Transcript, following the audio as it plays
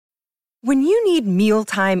When you need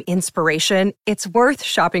mealtime inspiration, it's worth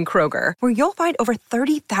shopping Kroger, where you'll find over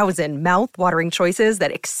 30,000 mouth-watering choices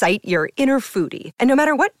that excite your inner foodie. And no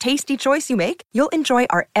matter what tasty choice you make, you'll enjoy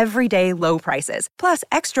our everyday low prices, plus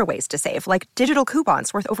extra ways to save, like digital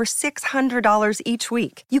coupons worth over $600 each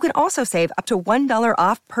week. You can also save up to $1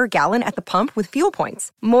 off per gallon at the pump with fuel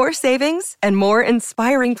points. More savings and more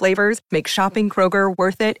inspiring flavors make shopping Kroger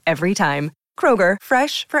worth it every time. Kroger,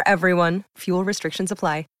 fresh for everyone. Fuel restrictions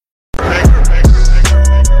apply.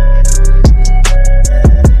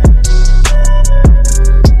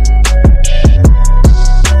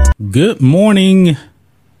 Good morning,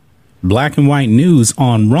 Black and White News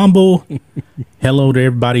on Rumble. Hello to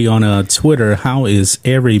everybody on Twitter. How is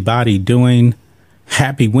everybody doing?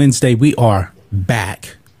 Happy Wednesday. We are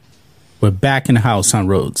back. We're back in the house on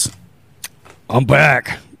Rhodes. I'm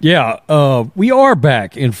back. Yeah, we are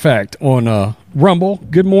back, in fact, on Rumble.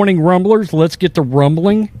 Good morning, Rumblers. Let's get to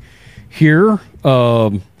rumbling here.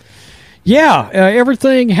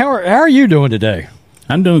 Everything. How are you doing today?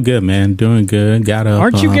 I'm doing good, man. Doing good. Got up.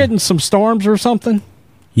 Aren't you getting some storms or something?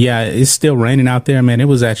 Yeah, it's still raining out there, man. It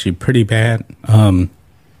was actually pretty bad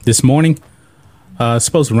this morning. It's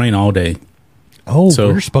supposed to rain all day. Oh, so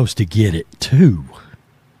we're supposed to get it, too.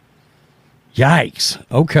 Yikes.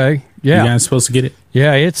 Okay. Yeah. You guys supposed to get it?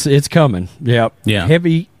 Yeah, it's coming. Yeah.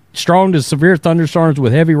 Heavy, strong to severe thunderstorms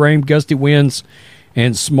with heavy rain, gusty winds,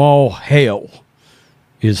 and small hail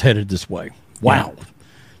is headed this way. Wow. Yeah.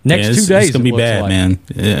 Next 2 days, it's going to be bad, man.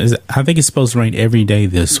 I think it's supposed to rain every day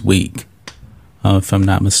this week, if I'm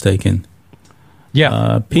not mistaken.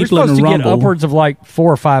 Yeah. People we're supposed to get upwards of like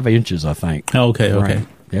 4 or 5 inches, I think. Okay. Right.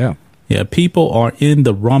 Yeah. Yeah, people are in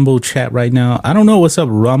the Rumble chat right now. I don't know what's up.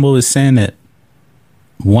 Rumble is saying that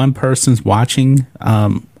one person's watching.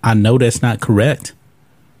 I know that's not correct.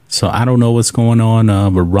 So I don't know what's going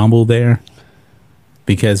on with Rumble there,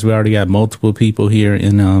 because we already got multiple people here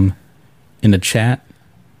in the chat.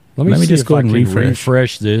 Let me just go and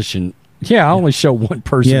refresh this, and I only show one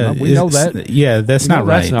person. Yeah, we know that. Yeah, that's not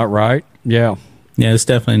right. That's not right. Yeah, it's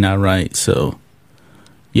definitely not right. So,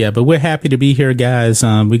 yeah, but we're happy to be here, guys.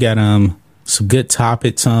 We got some good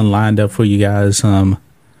topics lined up for you guys.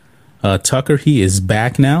 Tucker, he is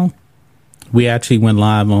back now. We actually went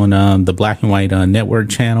live on the Black and White Network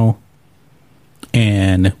channel,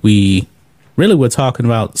 and we really were talking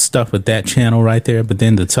about stuff with that channel right there. But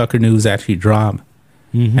then the Tucker news actually dropped.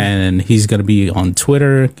 Mm-hmm. And he's going to be on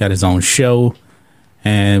Twitter, got his own show,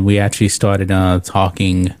 and we actually started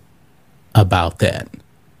talking about that.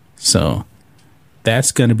 So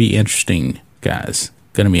that's going to be interesting, guys.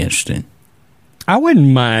 Going to be interesting. I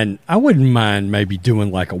wouldn't mind maybe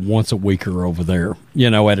doing like a once a weeker over there,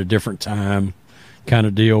 at a different time kind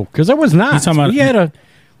of deal, because it was nice.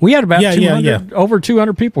 We had about 200, over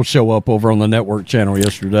 200 people show up over on the network channel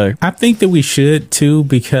yesterday. I think that we should, too,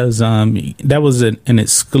 because that was an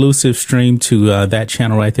exclusive stream to that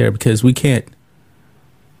channel right there, because we can't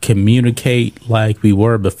communicate like we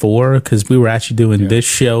were before, because we were actually doing this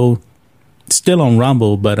show still on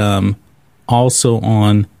Rumble, but also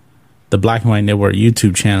on the Black and White Network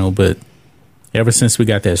YouTube channel. But ever since we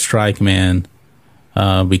got that strike, man,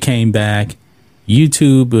 we came back.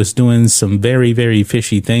 YouTube was doing some very, very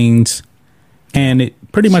fishy things, and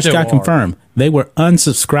it pretty much got confirmed. They were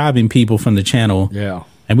unsubscribing people from the channel. Yeah.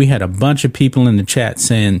 And we had a bunch of people in the chat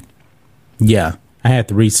saying, I had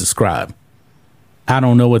to resubscribe. I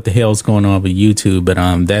don't know what the hell's going on with YouTube, but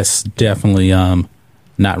that's definitely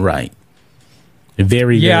not right.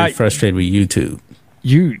 Very, very frustrated with YouTube.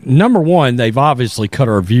 Number one, they've obviously cut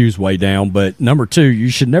our views way down, but number two, you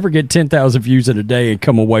should never get 10,000 views in a day and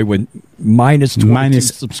come away with minus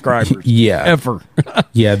subscribers. Yeah. Ever.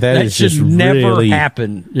 Yeah, that is should just never really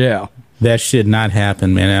happen. Yeah. That should not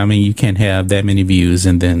happen, man. I mean, you can't have that many views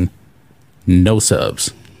and then no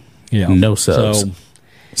subs. Yeah. No subs.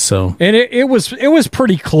 So and it was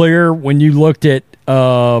pretty clear when you looked at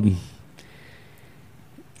that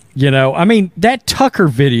Tucker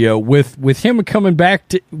video with him coming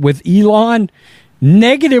back with Elon,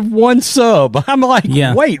 -1 sub. I'm like,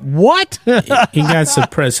 wait, what? He got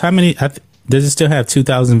suppressed. How many? Does it still have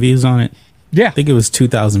 2,000 views on it? Yeah. I think it was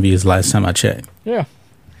 2,000 views last time I checked. Yeah.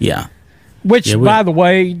 Yeah. Which, by the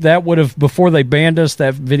way, that would have, before they banned us,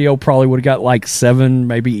 that video probably would have got like 7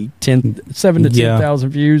 to 10,000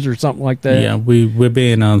 views or something like that. Yeah, we're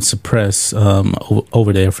being suppressed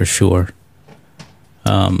over there for sure.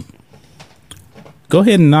 Go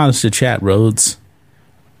ahead and announce the chat, Rhodes.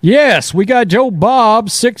 Yes, we got Joe Bob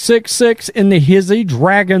 666 in the hizzy.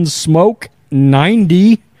 Dragon Smoke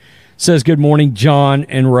 90 says good morning, John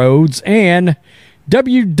and Rhodes, and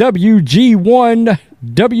WWG1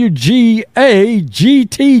 WGAGTG.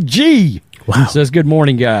 Wow. Says, good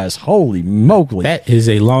morning, guys. Holy moly. That is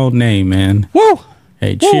a long name, man. Woo!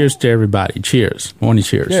 Hey, cheers to everybody. Cheers. Morning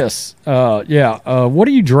cheers. Yes. What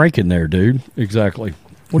are you drinking there, dude? Exactly.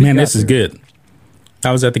 Man, this is good.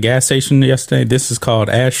 I was at the gas station yesterday. This is called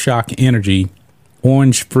Shock Energy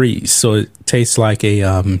Orange Freeze. So it tastes like a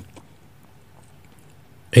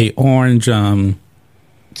orange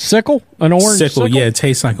sickle? An orange sickle? Yeah, it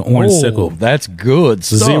tastes like an orange sickle. That's good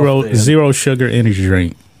stuff. Zero sugar energy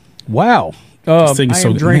drink. Wow. Man,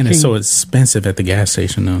 it's so expensive at the gas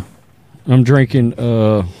station though. I'm drinking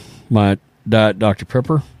my Diet Dr.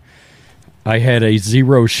 Pepper. I had a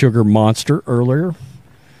zero sugar Monster earlier.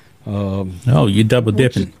 You double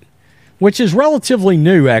dipping. Which is relatively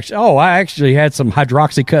new, actually. Oh, I actually had some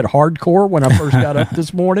Hydroxycut Hardcore when I first got up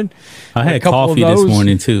this morning. I had coffee this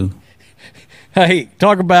morning, too. Hey,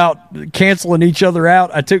 talk about canceling each other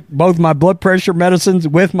out. I took both my blood pressure medicines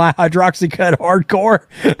with my Hydroxycut Hardcore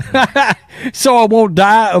so I won't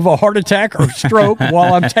die of a heart attack or stroke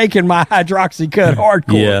while I'm taking my Hydroxycut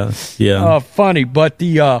Hardcore. Yeah. Funny, but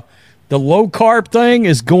the low carb thing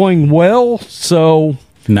is going well, so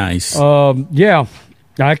nice. Yeah,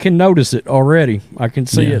 I can notice it already. I can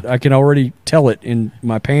see it. I can already tell it in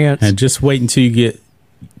my pants. And just wait until you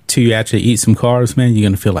actually eat some carbs, man. You're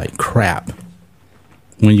gonna feel like crap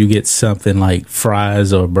when you get something like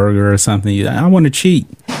fries or a burger or something. I want to cheat,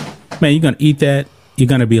 man. You're gonna eat that. You're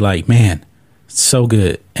gonna be like, man, it's so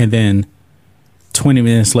good. And then 20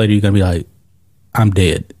 minutes later, you're gonna be like, I'm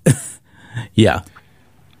dead. Yeah.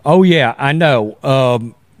 Oh yeah, I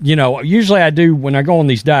know. Usually I do when I go on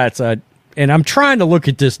these diets. And I'm trying to look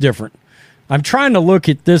at this different. I'm trying to look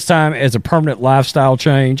at this time as a permanent lifestyle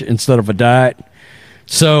change instead of a diet.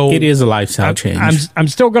 So it is a lifestyle change. I'm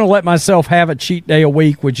still going to let myself have a cheat day a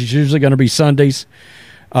week, which is usually going to be Sundays.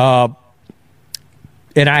 And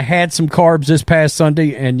I had some carbs this past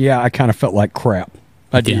Sunday, and I kind of felt like crap.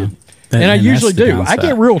 I did. And I usually do. I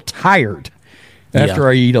get real tired after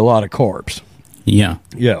I eat a lot of carbs. Yeah.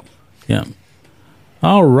 Yeah.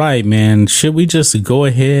 All right, man. Should we just go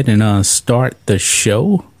ahead and start the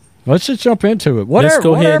show? Let's just jump into it. Let's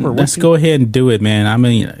go ahead and do it, man. I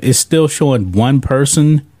mean, it's still showing one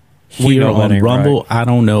person here on Rumble. Right. I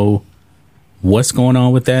don't know what's going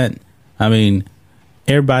on with that. I mean,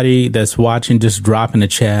 everybody that's watching, just drop in the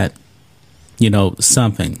chat,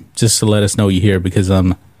 something just to let us know you're here, because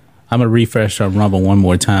I'm gonna refresh on Rumble one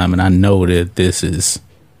more time, and I know that this is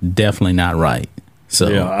definitely not right.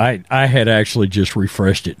 So I had actually just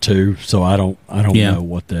refreshed it too, so I don't know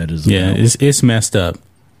what that is. Yeah, about. It's messed up.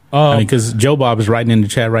 Because Joe Bob is writing in the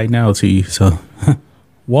chat right now to you. So,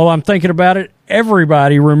 while I'm thinking about it,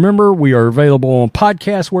 everybody remember we are available on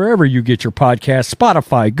podcasts wherever you get your podcasts: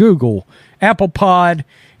 Spotify, Google, Apple Pod.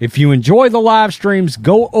 If you enjoy the live streams,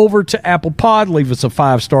 go over to Apple Pod, leave us a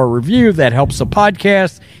 5-star review. That helps the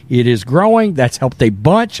podcast. It is growing. That's helped a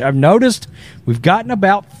bunch. I've noticed we've gotten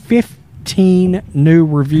about 15 new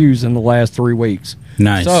reviews in the last 3 weeks.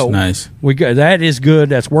 Nice. That is good.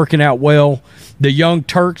 That's working out well. The Young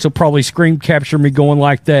Turks will probably screen capture me going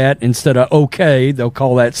like that instead of okay. They'll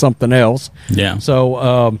call that something else. Yeah.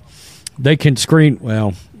 So they can screen.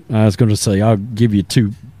 Well, I was going to say I'll give you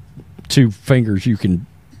two fingers. You can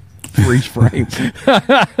freeze frame.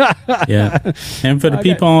 Yeah. And for the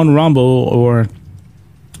people on Rumble,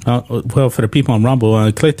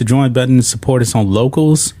 click the join button to support us on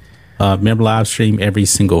Locals. Member live stream every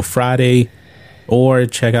single Friday. Or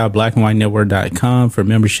check out blackandwhitenetwork.com for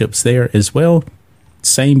memberships there as well.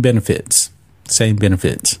 Same benefits.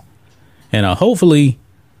 And hopefully,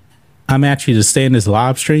 I'm actually to stay in this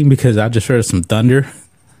live stream because I just heard some thunder.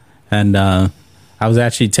 And I was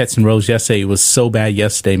actually texting Rose yesterday. It was so bad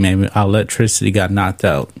yesterday, man. Our electricity got knocked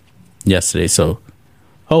out yesterday. So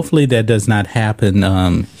hopefully that does not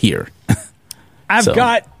happen here.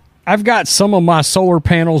 I've got some of my solar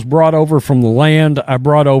panels brought over from the land. I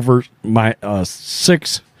brought over my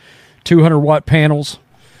 6 200-watt panels,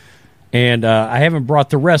 and I haven't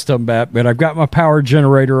brought the rest of them back, but I've got my power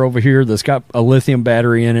generator over here that's got a lithium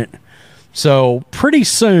battery in it. So pretty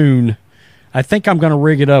soon, I think I'm going to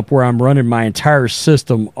rig it up where I'm running my entire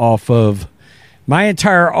system off of – my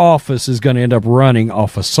entire office is going to end up running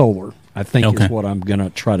off of solar. I think is what I'm going to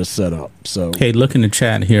try to set up. So, hey, look in the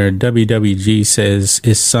chat here. WWG says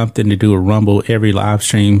it's something to do with Rumble. Every live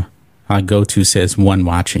stream I go to says one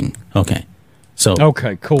watching. Okay. So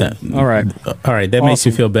okay, cool. All right. That makes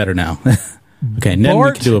you feel better now. Okay, nothing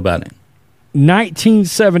we can do about it.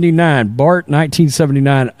 1979. Bart,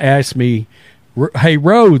 1979, asked me, hey,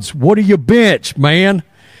 Rhodes, what do you bench, man?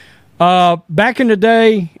 Back in the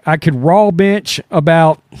day, I could raw bench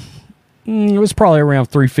about It was probably around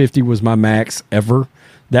 350 was my max ever.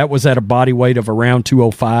 That was at a body weight of around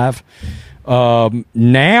 205.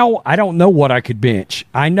 Now, I don't know what I could bench.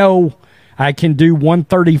 I know I can do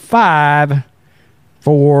 135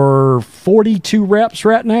 for 42 reps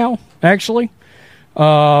right now, actually.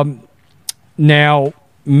 Now,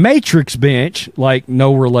 matrix bench, like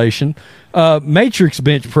no relation, matrix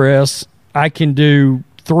bench press, I can do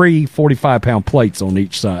 3 45-pound plates on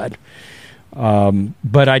each side.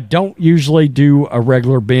 But I don't usually do a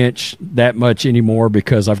regular bench that much anymore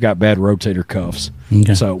because I've got bad rotator cuffs.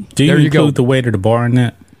 Okay. So do you include go. the weight of the bar in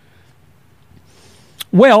that?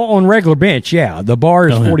 Well, on regular bench, yeah. The bar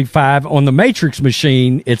is 45. On the matrix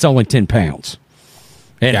machine, it's only 10 pounds.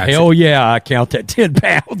 And gotcha. Hell yeah, I count that 10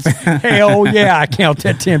 pounds. Hell yeah, I count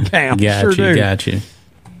that 10 pounds. Gotcha.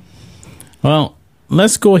 Well,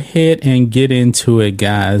 let's go ahead and get into it,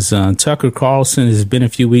 guys. Tucker Carlson has been a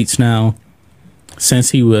few weeks now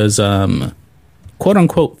since he was, quote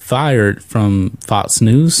unquote, fired from Fox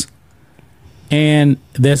News. And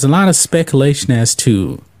there's a lot of speculation as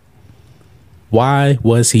to why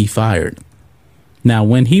was he fired. Now,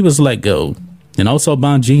 when he was let go, and also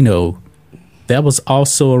Bongino, that was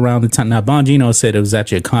also around the time. Now, Bongino said it was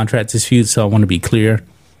actually a contract dispute, so I want to be clear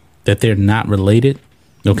that they're not related.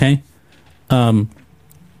 Okay?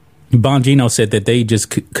 Bongino said that they just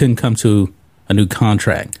couldn't come to a new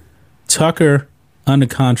contract. Tucker under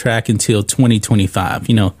contract until 2025,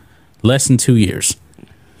 less than 2 years.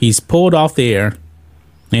 He's pulled off the air,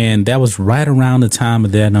 and that was right around the time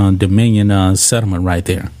of that Dominion settlement right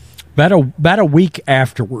there. About a week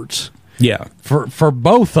afterwards. Yeah. For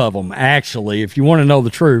both of them, actually, if you want to know the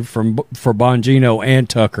truth, for Bongino and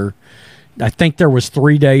Tucker, I think there was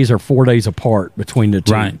 3 days or 4 days apart between the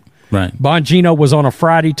two. Right. Bongino was on a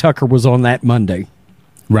Friday, Tucker was on that Monday.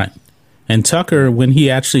 Right. And Tucker, when he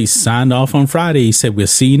actually signed off on Friday, he said, we'll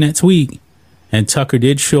see you next week. And Tucker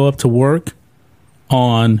did show up to work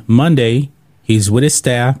on Monday. He's with his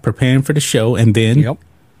staff preparing for the show. And then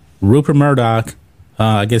Rupert Murdoch,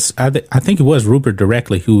 I think it was Rupert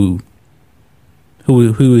directly who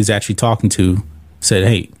he's actually talking to, said,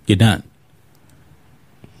 hey, you're done.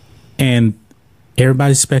 And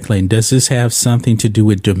everybody's speculating, does this have something to do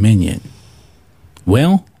with Dominion?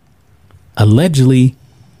 Well, allegedly,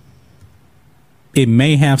 it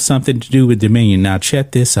may have something to do with Dominion. Now,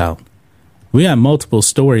 check this out. We have multiple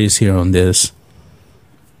stories here on this.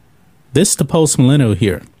 This is the Post Millennial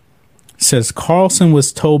here. It says Carlson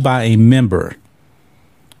was told by a member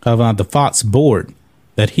of the Fox board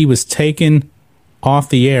that he was taken off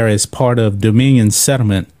the air as part of Dominion's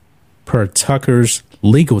settlement per Tucker's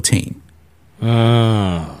legal team.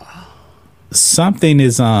 Something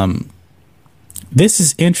is this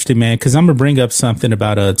is interesting, man, because I'm gonna bring up something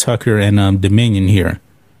about Tucker and Dominion here.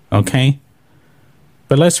 Okay,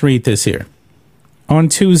 but let's read this here. On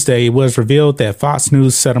Tuesday, it was revealed that Fox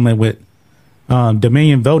News settlement with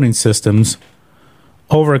Dominion Voting Systems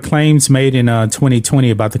over claims made in 2020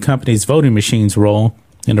 about the company's voting machines' role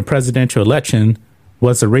in the presidential election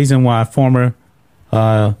was the reason why former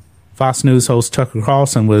Fox News host Tucker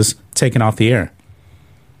Carlson was taken off the air.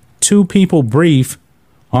 Two people briefed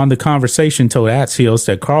on the conversation told Axios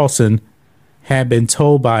that Carlson had been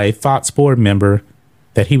told by a Fox board member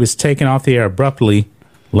that he was taken off the air abruptly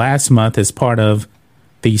last month as part of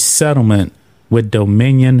the settlement with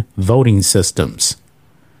Dominion Voting Systems.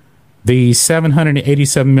 The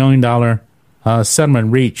 $787 million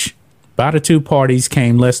settlement reached by the two parties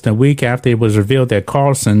came less than a week after it was revealed that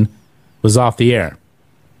Carlson was off the air,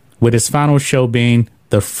 with his final show being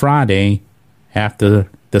the Friday after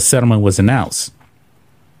the settlement was announced.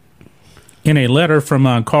 In a letter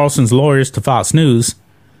from Carlson's lawyers to Fox News,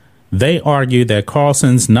 they argued that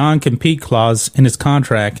Carlson's non-compete clause in his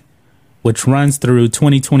contract, which runs through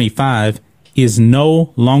 2025, is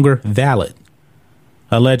no longer valid,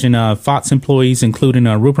 alleging Fox employees, including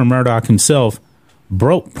Rupert Murdoch himself,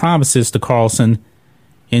 broke promises to Carlson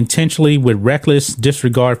intentionally with reckless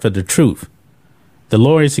disregard for the truth. The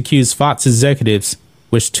lawyers accused Fox executives,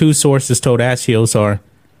 which two sources told Axios are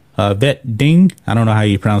Vet Ding, I don't know how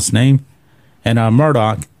you pronounce the name, and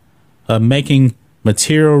Murdoch, of making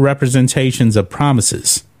material representations of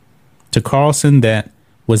promises to Carlson that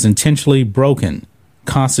was intentionally broken,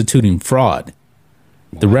 constituting fraud.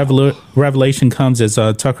 The revelation comes as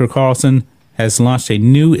Tucker Carlson has launched a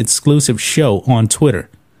new exclusive show on Twitter.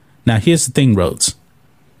 Now, here's the thing, Rhodes,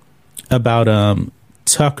 about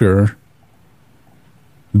Tucker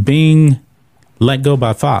being let go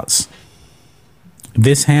by Fox.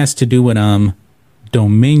 This has to do with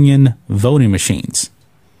Dominion voting machines.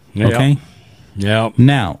 Okay? Yeah.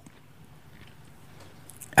 Now,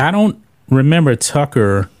 I don't remember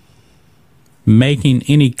Tucker making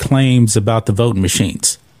any claims about the voting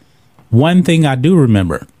machines. One thing I do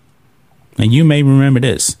remember, and you may remember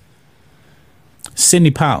this,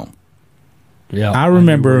 Sidney Powell. Yeah, I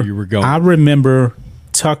remember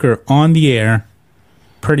Tucker on the air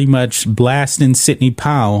pretty much blasting Sidney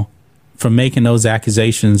Powell for making those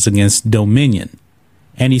accusations against Dominion.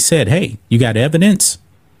 And he said, "Hey, you got evidence?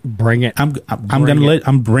 Bring it. I'm going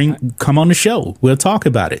to come on the show. We'll talk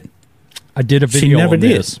about it." I did a video. She never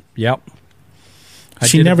did. This. Yep.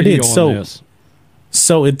 She never did.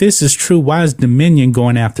 So if this is true, why is Dominion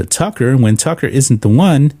going after Tucker when Tucker isn't the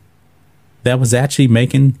one that was actually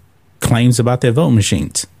making claims about their voting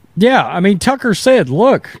machines? Yeah, I mean, Tucker said,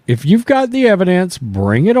 look, if you've got the evidence,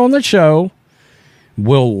 bring it on the show.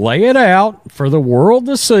 We'll lay it out for the world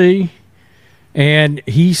to see. And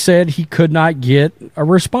he said he could not get a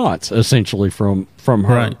response, essentially, from her.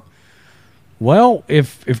 Right. Well,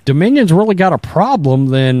 if Dominion's really got a problem,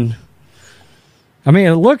 then, I mean,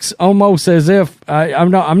 it looks almost as if,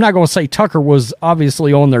 I'm not going to say Tucker was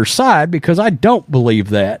obviously on their side, because I don't believe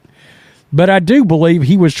that. But I do believe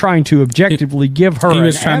he was trying to objectively give her. He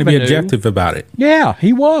was trying to be objective about it. Yeah,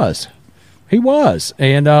 he was. He was.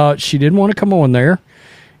 And she didn't want to come on there.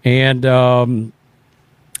 And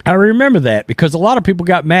I remember that because a lot of people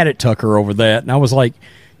got mad at Tucker over that. And I was like,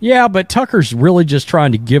 yeah, but Tucker's really just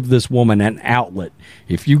trying to give this woman an outlet.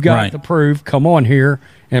 If you got the proof, come on here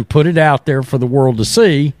and put it out there for the world to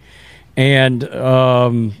see. And,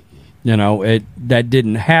 that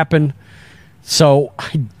didn't happen. So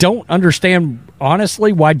I don't understand,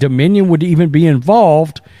 honestly, why Dominion would even be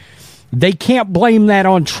involved. They can't blame that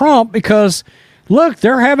on Trump because, look,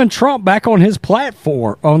 they're having Trump back on his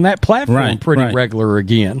platform, pretty regular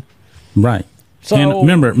again. Right. So and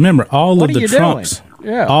remember, all of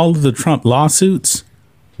the Trump lawsuits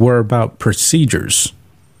were about procedures.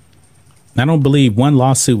 I don't believe one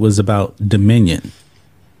lawsuit was about Dominion.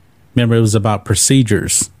 Remember, it was about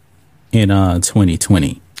procedures in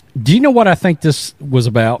 2020. Do you know what I think this was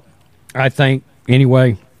about? I think,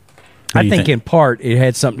 anyway, I think in part it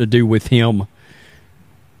had something to do with him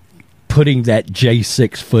putting that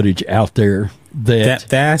J6 footage out there.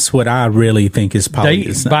 That's what I really think is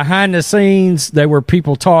probably. Behind the scenes, there were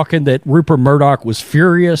people talking that Rupert Murdoch was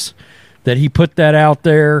furious that he put that out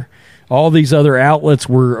there. All these other outlets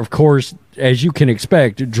were, of course, as you can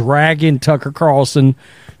expect, dragging Tucker Carlson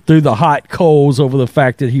through the hot coals over the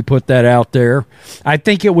fact that he put that out there. I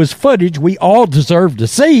think it was footage we all deserve to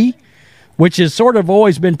see, which has sort of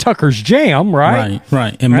always been Tucker's jam, right?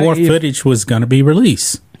 Right. And more footage was going to be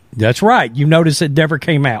released. That's right. You notice it never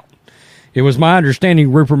came out. It was my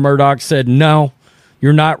understanding Rupert Murdoch said, no,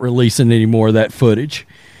 you're not releasing any more of that footage.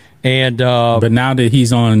 And but now that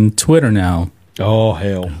he's on Twitter now. Oh,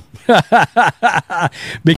 hell.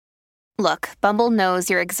 Look, Bumble knows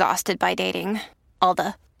you're exhausted by dating. All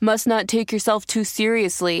the must not take yourself too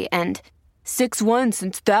seriously and 6'1"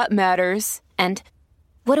 since that matters. And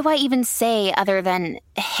what do I even say other than,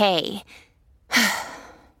 hey?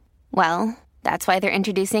 Well, that's why they're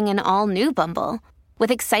introducing an all-new Bumble with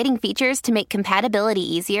exciting features to make compatibility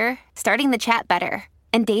easier, starting the chat better,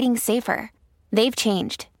 and dating safer. They've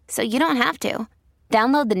changed, so you don't have to.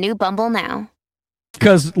 Download the new Bumble now.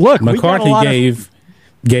 Because, look, McCarthy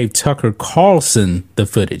gave Tucker Carlson the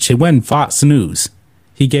footage. It wasn't Fox News.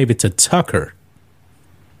 He gave it to Tucker.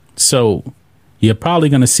 So you're probably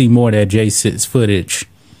going to see more of that J6 footage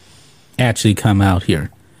actually come out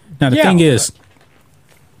here. Now, the thing is,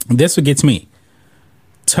 this what gets me.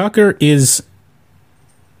 Tucker is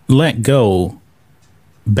let go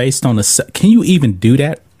based on can you even do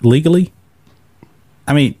that legally?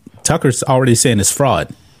 I mean, Tucker's already saying it's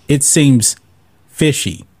fraud. It seems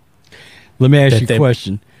fishy. Let me ask you a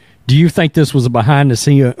question. Do you think this was a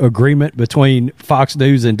behind-the-scene agreement between Fox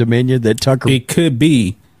News and Dominion that Tucker... It could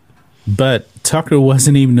be, but Tucker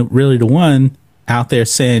wasn't even really the one out there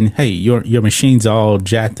saying, hey, your machine's all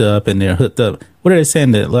jacked up and they're hooked up. What are they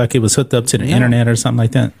saying? That like it was hooked up to the internet or something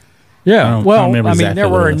like that? Yeah, I mean, there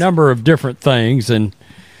were a number of different things, and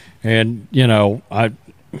you know, a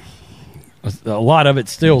lot of it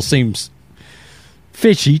still seems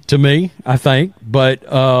fishy to me, I think, but...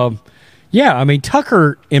 yeah, I mean,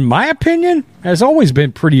 Tucker, in my opinion, has always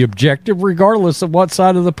been pretty objective, regardless of what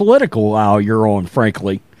side of the political aisle you're on,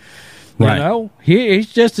 frankly. Right. You know, he's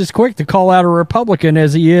just as quick to call out a Republican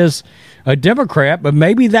as he is a Democrat, but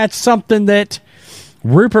maybe that's something that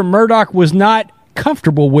Rupert Murdoch was not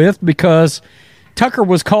comfortable with because Tucker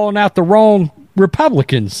was calling out the wrong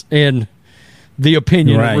Republicans in the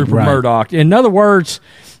opinion of Rupert Murdoch. In other words,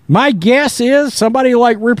 my guess is somebody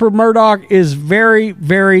like Rupert Murdoch is very,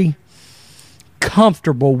 very...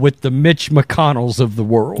 comfortable with the Mitch McConnells of the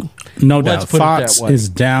world. No doubt. Fox is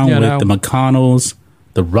down with the McConnells,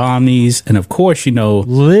 the Romneys, and of course,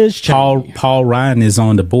 Liz Cheney. Paul Ryan is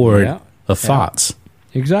on the board of Fox.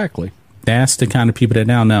 Exactly. That's the kind of people that are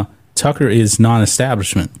down. Now, Tucker is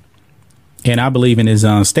non-establishment. And I believe in his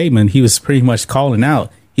statement, he was pretty much calling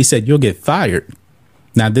out. He said, you'll get fired.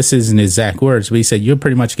 Now, this isn't exact words, but he said, you'll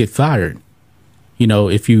pretty much get fired,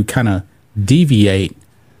 if you kind of deviate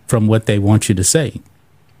from what they want you to say.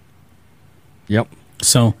 Yep.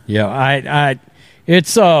 So, yeah,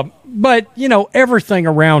 it's, but, everything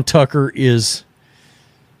around Tucker is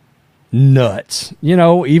nuts.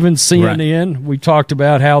 Even CNN, right. We talked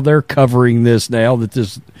about how they're covering this now that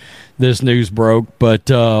this news broke. But,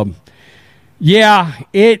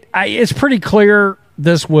 it's pretty clear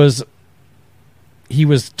he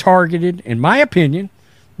was targeted, in my opinion,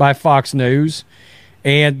 by Fox News,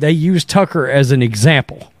 and they used Tucker as an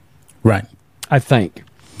example. Right. I think.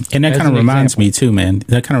 And that kind of reminds me, too, man.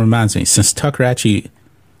 That kind of reminds me, since Tucker actually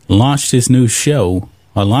launching this new show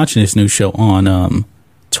on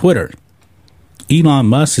Twitter, Elon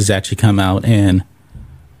Musk has actually come out, and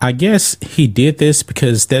I guess he did this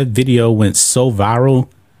because that video went so viral,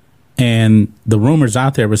 and the rumors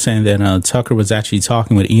out there were saying that Tucker was actually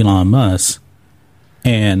talking with Elon Musk,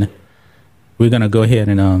 and we're going to go ahead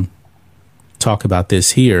and talk about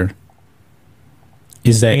this here,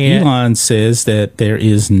 is that Elon says that there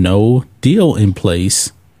is no deal in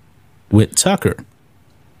place with Tucker.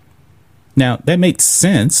 Now, that makes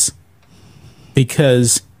sense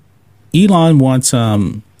because Elon wants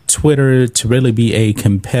Twitter to really be a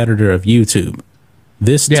competitor of YouTube.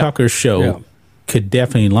 This Tucker show could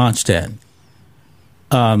definitely launch that.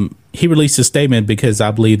 He released a statement because I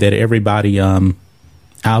believe that everybody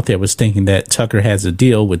out there was thinking that Tucker has a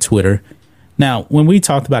deal with Twitter. Now, when we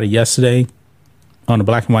talked about it yesterday on the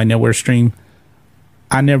Black and White Network stream,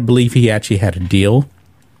 I never believed he actually had a deal,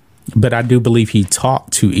 but I do believe he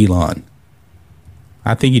talked to Elon.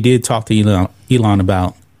 I think he did talk to Elon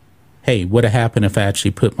about, hey, what would happen if I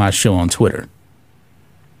actually put my show on Twitter?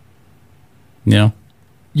 Yeah.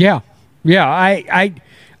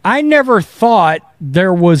 I never thought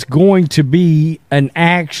there was going to be an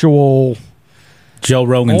actual Joe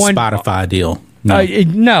Rogan Spotify deal.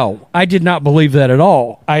 No, I did not believe that at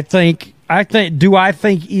all. I think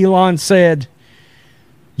Elon said,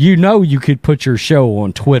 you could put your show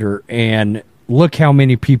on Twitter and look how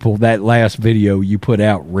many people that last video you put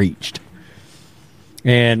out reached.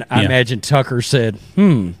 And I imagine Tucker said,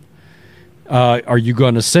 are you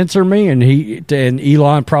going to censor me? And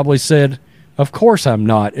Elon probably said, of course I'm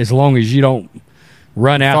not, as long as you don't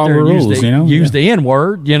run out there and use the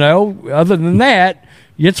N-word, Other than that,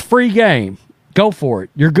 it's free game. Go for it.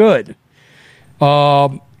 You're good.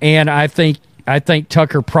 And I think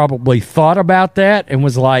Tucker probably thought about that and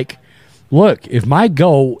was like, look, if my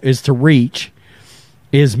goal is to reach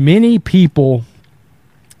as many people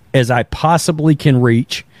as I possibly can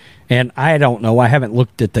reach, and I don't know, I haven't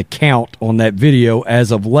looked at the count on that video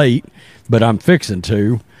as of late, but I'm fixing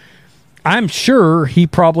to. I'm sure he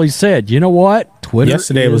probably said, you know what? Twitter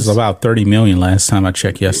yesterday was about 30 million last time I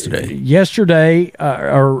checked yesterday.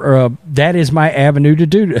 That is my avenue to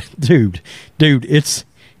do. Dude, it's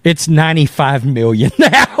 95 million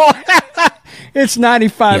now. It's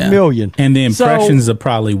 95 million. And the impressions are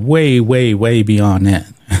probably way, way, way beyond that.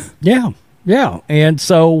 Yeah. And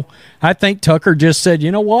so I think Tucker just said,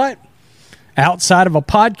 you know what? Outside of a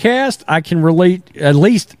podcast, I can relate, at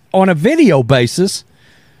least on a video basis,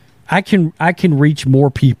 I can reach more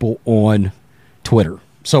people on Twitter.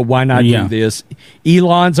 So why not do this?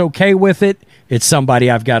 Elon's okay with it. It's somebody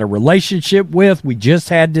I've got a relationship with. We just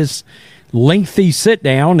had this lengthy sit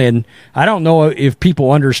down, and I don't know if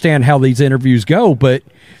people understand how these interviews go, but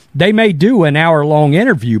they may do an hour-long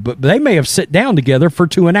interview, but they may have sit down together for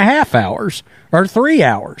 2.5 hours or 3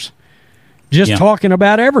 hours just talking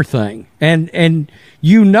about everything. And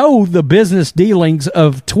the business dealings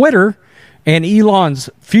of Twitter and Elon's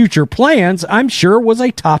future plans, I'm sure, was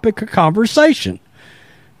a topic of conversation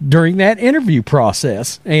during that interview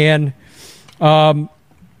process. And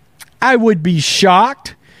I would be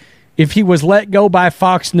shocked if he was let go by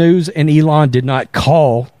Fox News and Elon did not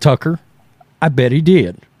call Tucker. I bet he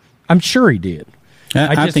did. I'm sure he did.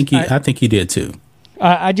 I think he did too.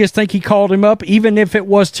 I just think he called him up, even if it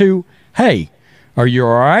was to, hey, are you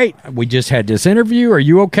all right? We just had this interview. Are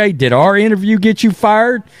you okay? Did our interview get you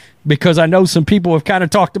fired? Because I know some people have kind of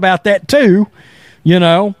talked about that too,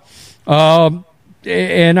 and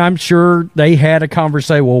I'm sure they had a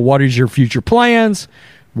conversation. Well, what is your future plans?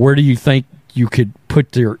 Where do you think you could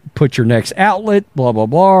put your next outlet, blah, blah,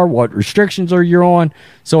 blah, what restrictions are you on.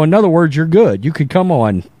 So in other words, you're good. You could come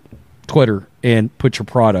on Twitter and put your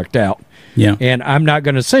product out. Yeah. And I'm not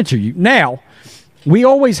going to censor you. Now, we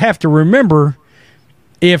always have to remember,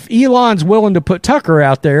 if Elon's willing to put Tucker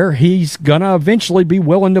out there, he's going to eventually be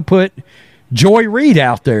willing to put Joy Reid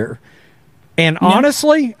out there. And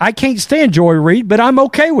honestly, I can't stand Joy Reid, but I'm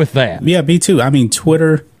okay with that. Yeah, me too. I mean,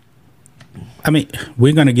 Twitter,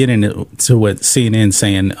 we're going to get into what CNN's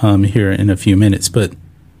saying here in a few minutes, but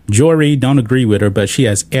Joy Reid, don't agree with her, but she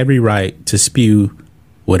has every right to spew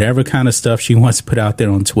whatever kind of stuff she wants to put out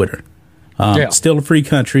there on Twitter. Still a free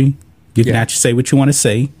country. You can actually say what you want to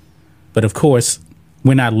say. But of course,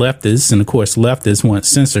 we're not leftists, and of course, leftists want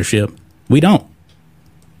censorship. We don't.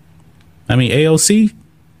 I mean, AOC,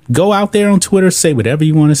 go out there on Twitter, say whatever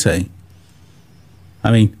you want to say.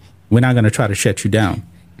 I mean, we're not going to try to shut you down.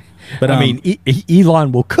 But I mean,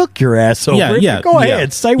 Elon will cook your ass over it. Go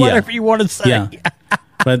ahead, say whatever you want to say. Yeah.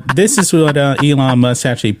 But this is what Elon Musk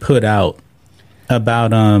actually put out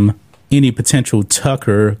about any potential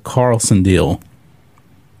Tucker Carlson deal.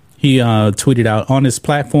 He tweeted out, on his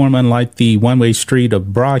platform, unlike the one-way street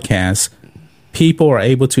of broadcasts, people are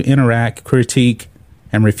able to interact, critique,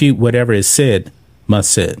 and refute whatever is said,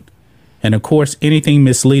 Musk said. And of course, anything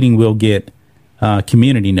misleading will get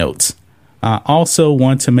community notes. I also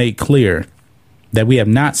want to make clear that we have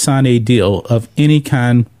not signed a deal of any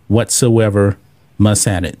kind whatsoever, Musk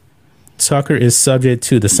added. Tucker is subject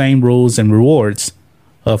to the same rules and rewards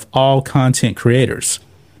of all content creators.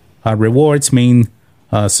 Rewards mean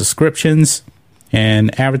subscriptions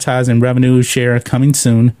and advertising revenue share coming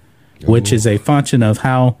soon, which is a function of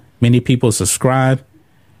how many people subscribe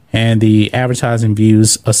and the advertising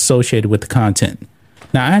views associated with the content.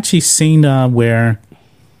 Now, I actually seen where,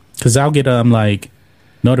 because I'll get like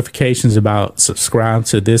notifications about subscribe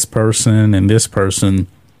to this person and this person.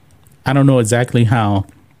 I don't know exactly how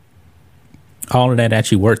all of that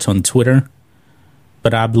actually works on Twitter,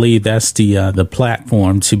 but I believe that's the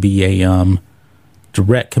platform to be a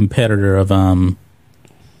direct competitor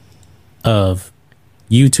of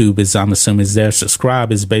YouTube. Is, I'm assuming, is their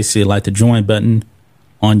subscribe is basically like the join button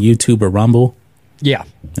on YouTube or Rumble. Yeah,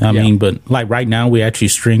 I mean, but like right now we're actually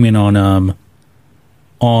streaming on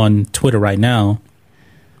Twitter right now.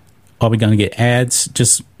 Are we going to get ads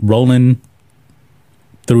just rolling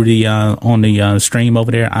through the on the stream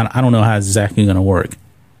over there? I don't know how it's exactly going to work,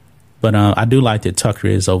 but I do like that Tucker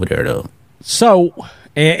is over there though. So,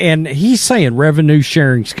 and he's saying revenue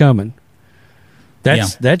sharing's coming.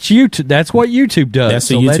 That's YouTube. That's what YouTube does.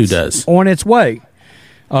 That's what YouTube does. On its way,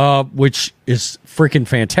 which is freaking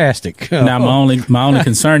fantastic. Now, my only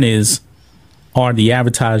concern is, are the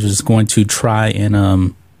advertisers going to try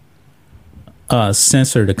and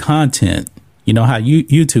censor the content? You know how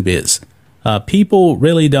YouTube is. People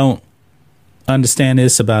really don't understand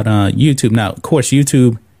this about YouTube. Now, of course,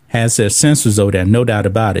 YouTube has their censors over there, no doubt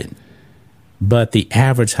about it. But the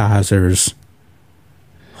advertisers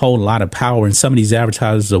hold a lot of power, and some of these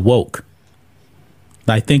advertisers are woke.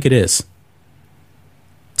 I think it is.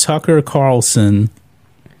 Tucker Carlson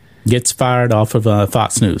gets fired off of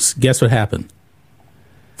Fox News. Guess what happened?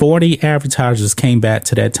 40 advertisers came back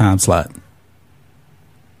to that time slot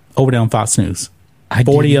over there on Fox News.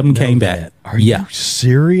 40 of them came back. Are you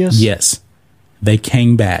serious? Yes. They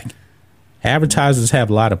came back. Advertisers have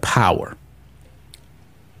a lot of power.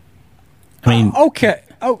 I mean, okay.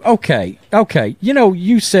 You know,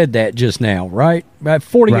 you said that just now, right? About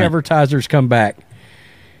 40 advertisers come back.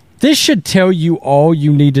 This should tell you all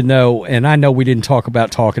you need to know. And I know we didn't talking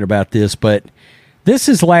about this, but this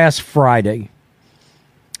is last Friday.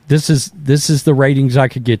 This is the ratings I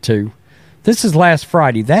could get to. This is last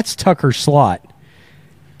Friday. That's Tucker's slot.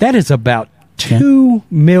 That is about 2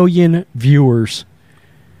 million viewers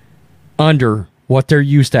under what they're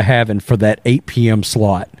used to having for that 8 p.m.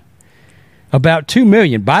 slot. About 2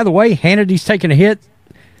 million. By the way, Hannity's taking a hit.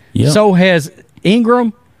 Yep. So has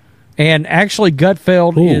Ingram. And actually,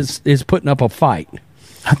 Gutfeld is putting up a fight.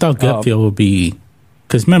 I thought Gutfeld would be...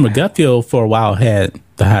 Because remember, Gutfeld for a while had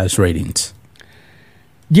the highest ratings.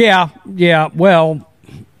 Yeah. Well,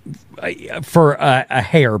 for a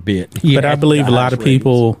hair bit. But I believe a lot of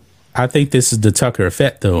people... I think this is the Tucker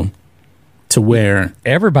effect, though, to where...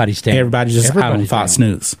 Everybody's down. Everybody's just out on Fox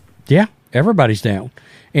News. Yeah, everybody's down.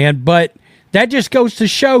 But that just goes to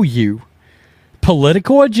show you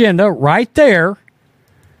political agenda right there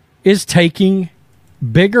is taking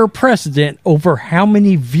bigger precedent over how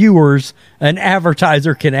many viewers an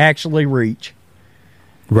advertiser can actually reach.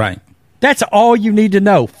 Right. That's all you need to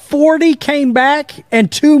know. 40 came back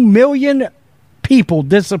and 2 million people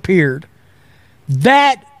disappeared.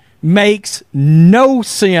 That makes no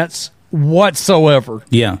sense whatsoever.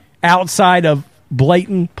 Yeah. Outside of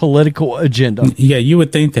blatant political agenda. Yeah, you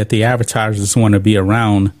would think that the advertisers want to be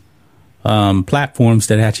around platforms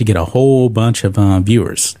that actually get a whole bunch of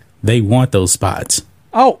viewers. They want those spots.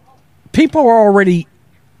 Oh, people are already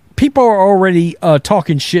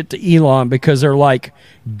talking shit to Elon because they're like,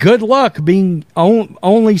 good luck being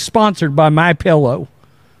only sponsored by MyPillow.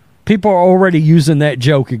 People are already using that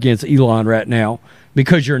joke against Elon right now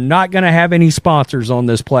because you're not going to have any sponsors on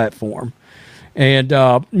this platform. And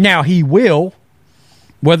now he will,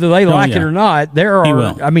 whether they like it or not. There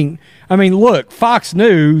are, I mean, look, Fox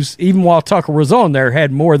News, even while Tucker was on there,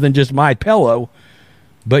 had more than just MyPillow.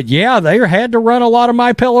 But yeah, they had to run a lot of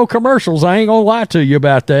MyPillow commercials. I ain't gonna lie to you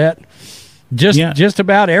about that. Just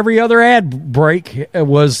about every other ad break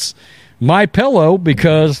was MyPillow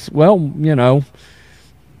because, well, you know,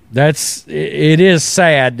 it is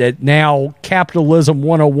sad that now capitalism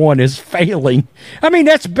 101 is failing. I mean,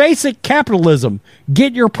 that's basic capitalism.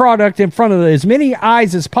 Get your product in front of as many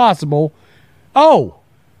eyes as possible. Oh,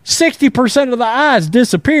 60% of the eyes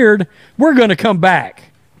disappeared. We're going to come back.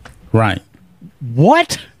 Right.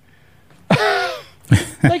 What?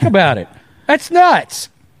 Think about it. That's nuts.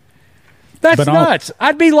 That's nuts.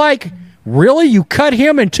 I'd be like, really? You cut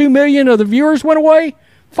him and 2 million of the viewers went away?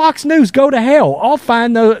 Fox News, go to hell.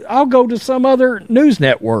 I'll go to some other news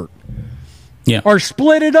network. Yeah. Or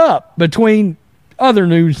split it up between other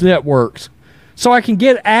news networks so I can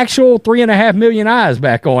get actual 3.5 million eyes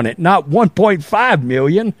back on it, not 1.5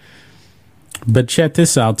 million. But check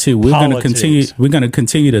this out too. We're going to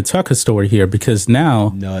continue the Tucker story here because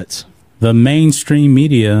now the mainstream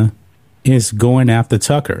media is going after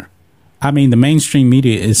Tucker. I mean, the mainstream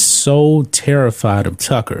media is so terrified of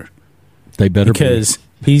Tucker. They better because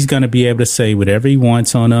he's going to be able to say whatever he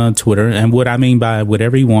wants on Twitter. And what I mean by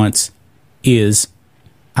whatever he wants is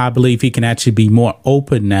I believe he can actually be more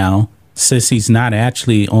open now since he's not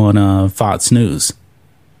actually on Fox News.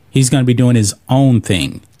 He's going to be doing his own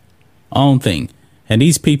thing. And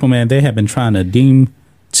these people, man, they have been trying to deem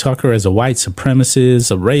Tucker as a white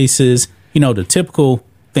supremacist, a racist, you know, the typical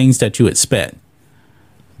things that you expect.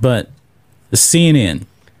 But the CNN,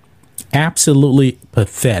 absolutely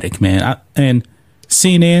pathetic, man. And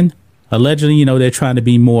CNN, allegedly, you know, they're trying to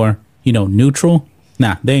be more, you know, neutral.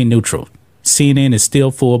 Nah, they ain't neutral. CNN is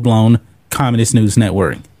still full-blown communist news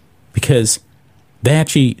network because they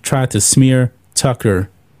actually tried to smear Tucker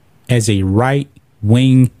as a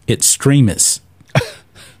right-wing extremist.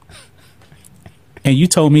 And you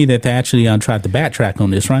told me that they actually tried to backtrack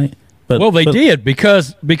on this, right? But they did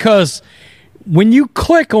because when you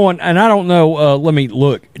click on, and I don't know, let me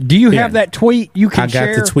look. Do you have that tweet you can share?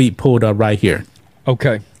 I got the tweet pulled up right here.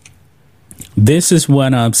 Okay. This is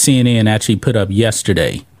what CNN actually put up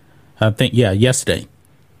yesterday. I think, yesterday.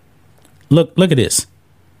 Look at this.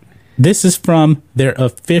 This is from their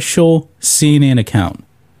official CNN account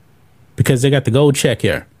because they got the gold check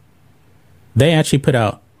here. They actually put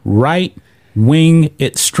out right-wing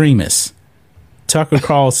extremists. Tucker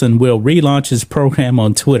Carlson will relaunch his program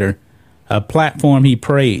on Twitter, a platform he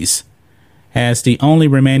praised as the only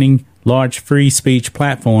remaining large free speech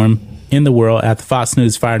platform in the world after Fox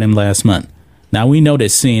News fired him last month. Now, we know that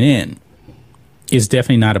CNN is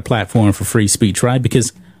definitely not a platform for free speech, right?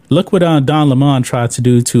 Because look what Don Lemon tried to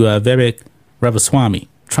do to Vivek Ramaswamy,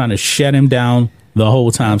 trying to shut him down the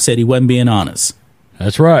whole time, said he wasn't being honest.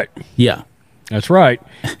 That's right. Yeah. That's right.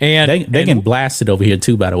 And they get blasted over here,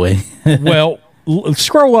 too, by the way. Well,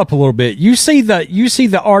 scroll up a little bit. You see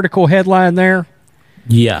the article headline there?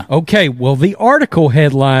 Yeah. Okay, well, the article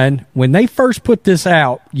headline, when they first put this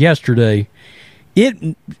out yesterday,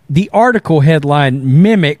 the article headline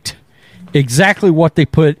mimicked exactly what they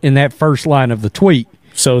put in that first line of the tweet.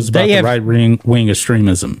 So it's about the right-wing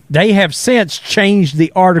extremism. They have since changed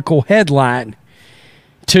the article headline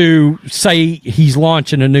to say he's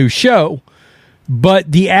launching a new show.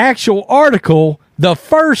 But the actual article, the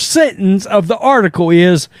first sentence of the article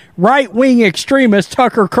is, right-wing extremist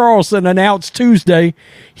Tucker Carlson announced Tuesday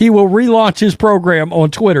he will relaunch his program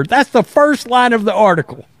on Twitter. That's the first line of the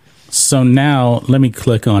article. So now let me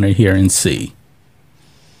click on it here and see.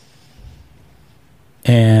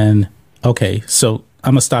 And, okay, so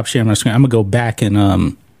I'm going to stop sharing my screen. I'm going to go back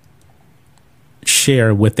and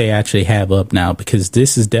share what they actually have up now because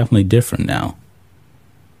this is definitely different now.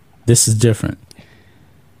 This is different.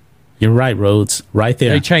 You're right, Rhodes. Right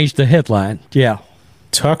there. They changed the headline. Yeah.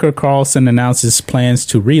 Tucker Carlson announces plans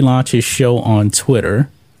to relaunch his show on Twitter.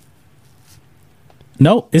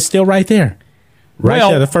 No, it's still right there. Right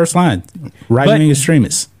there, the first line. Right-wing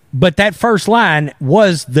extremists. but that first line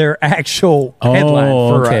was their actual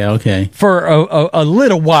headline for a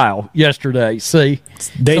little while yesterday. See,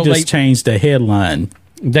 they changed the headline.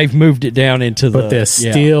 They've moved it down into but they're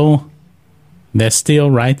still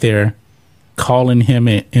right there calling him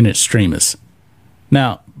an extremist.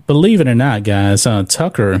 Now, believe it or not, guys,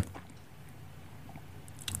 Tucker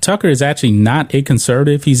is actually not a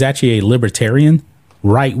conservative. He's actually a libertarian,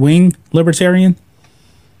 right-wing libertarian.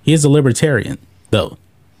 He is a libertarian, though.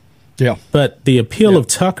 Yeah. But the appeal of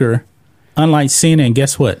Tucker, unlike CNN,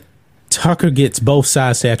 guess what? Tucker gets both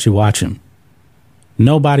sides to actually watch him.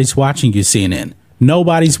 Nobody's watching you, CNN.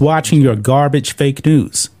 Nobody's watching your garbage fake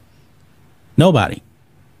news. Nobody.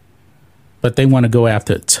 But they want to go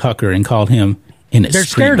after Tucker and call him an extremist. They're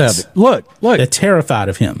scared of it. Look. They're terrified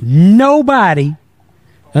of him. Nobody,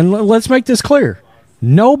 and let's make this clear,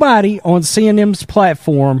 nobody on CNN's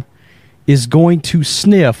platform is going to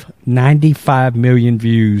sniff 95 million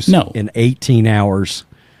views in 18 hours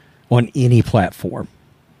on any platform.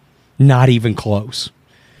 Not even close.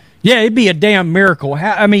 Yeah, it'd be a damn miracle.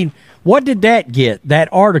 What did that get? That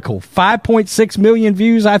article, 5.6 million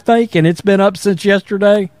views, I think, and it's been up since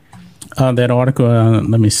yesterday. That article,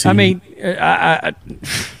 let me see.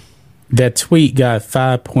 That tweet got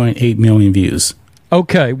 5.8 million views.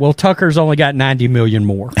 Okay, well, Tucker's only got 90 million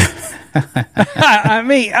more.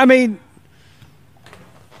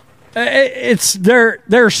 It's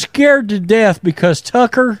they're scared to death because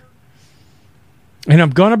Tucker, and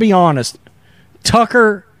I'm going to be honest,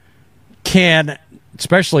 Tucker can,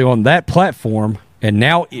 especially on that platform, and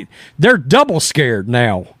now they're double scared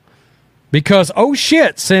now because, oh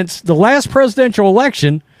shit, since the last presidential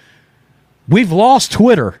election, we've lost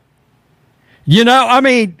Twitter.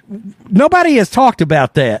 Nobody has talked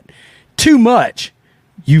about that too much.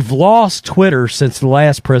 You've lost Twitter since the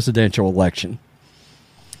last presidential election.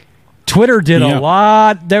 Twitter did a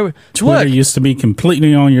lot. Twitter used to be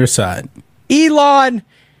completely on your side. Elon,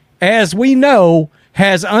 as we know,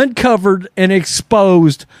 has uncovered and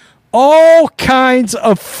exposed all kinds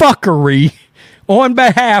of fuckery on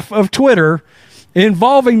behalf of Twitter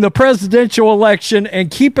involving the presidential election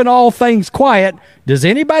and keeping all things quiet. Does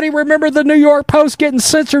anybody remember the New York Post getting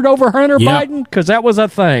censored over Hunter Biden? Because that was a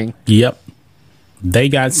thing. Yep. They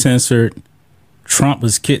got censored. Trump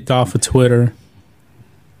was kicked off of Twitter.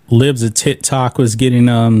 Libs of TikTok was getting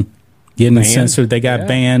censored. They got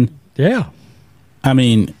banned. Yeah.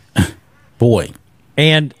 Boy.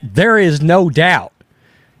 And there is no doubt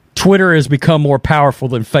Twitter has become more powerful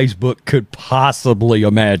than Facebook could possibly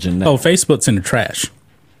imagine now. Oh, Facebook's in the trash.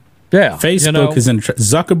 Yeah. Facebook is in the trash.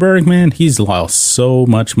 Zuckerberg, man, he's lost so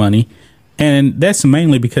much money. And that's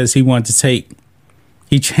mainly because he wanted to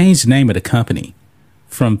he changed the name of the company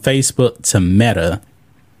from Facebook to Meta.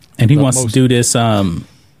 And he wants to do this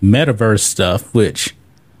metaverse stuff, which,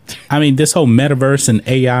 this whole metaverse and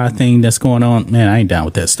AI thing that's going on, man, I ain't down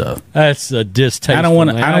with that stuff. That's a distasteful. I don't want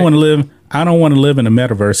to live in a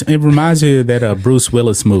metaverse. It reminds me of that Bruce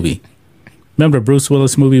Willis movie. Remember the Bruce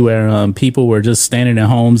Willis movie where people were just standing in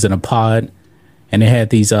homes in a pod, and they had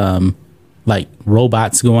these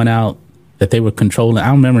robots going out that they were controlling. I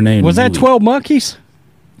don't remember the name. Was that 12 Monkeys?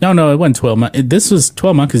 No, it wasn't 12 Monkeys. This was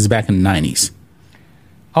 12 Monkeys back in the 90s.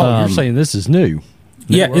 Oh, you're saying this is new?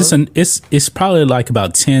 Yeah, it's probably like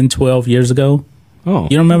about 10, 12 years ago. Oh. You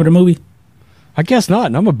don't remember the movie? I guess not,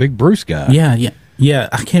 and I'm a big Bruce guy. Yeah.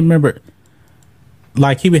 I can't remember.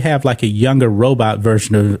 Like, he would have like a younger robot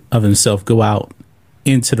version of himself go out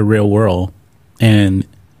into the real world, and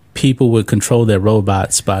people would control their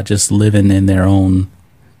robots by just living in their own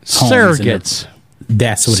homes. Surrogates.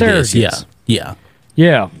 That's what it is. Yeah.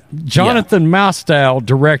 Jonathan Mostow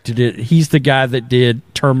directed it. He's the guy that did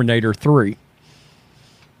Terminator 3.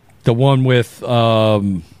 The one with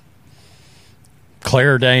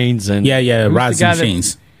Claire Danes and Rising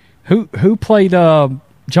Machines. Who played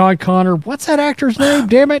John Connor? What's that actor's name?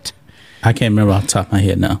 Damn it! I can't remember off the top of my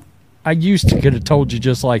head now. I used to could have told you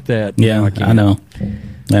just like that. Yeah, I know.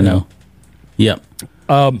 Yep.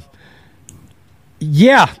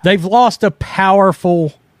 They've lost a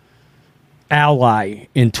powerful ally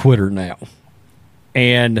in Twitter now,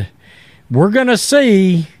 and we're gonna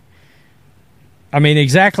see.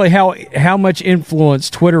 Exactly how much influence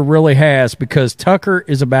Twitter really has, because Tucker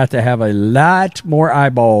is about to have a lot more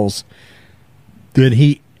eyeballs than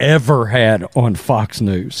he ever had on Fox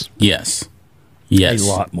News. Yes. A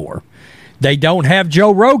lot more. They don't have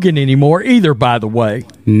Joe Rogan anymore either, by the way.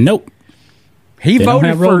 Nope. He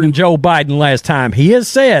voted for Joe Biden last time. He has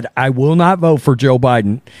said, I will not vote for Joe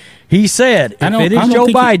Biden. He said, if it is Joe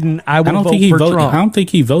Biden, I will vote for Trump. I don't think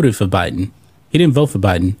he voted for Biden. He didn't vote for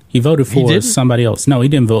Biden. He voted for somebody else. No, he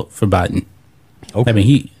didn't vote for Biden.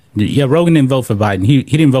 Okay. Yeah, Rogan didn't vote for Biden. He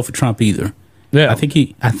didn't vote for Trump either. Yeah, I think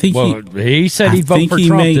he said he'd vote for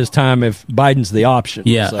Trump this time if Biden's the option.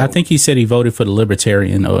 Yeah, so. I think he said he voted for the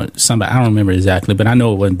Libertarian or somebody. I don't remember exactly, but I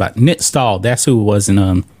know it wasn't Biden. Nick Stahl, that's who it was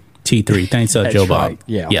in T3. Thanks, Joe Bob.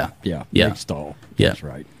 Yeah. Nick Stahl. Yeah, that's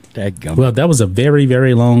right. Dadgum. Well, that was a very,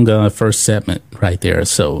 very long first segment right there.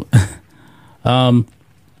 So,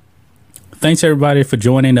 thanks everybody for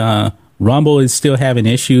joining. Rumble is still having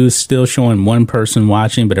issues, still showing one person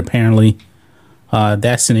watching, but apparently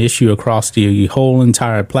that's an issue across the whole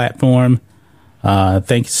entire platform.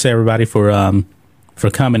 Thanks everybody for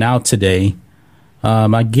coming out today.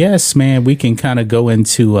 I guess, man, we can kind of go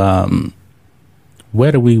into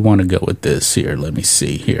where do we want to go with this here? Let me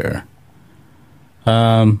see here.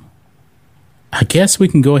 I guess we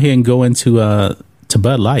can go ahead and go into to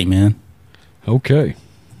Bud Light, man. Okay.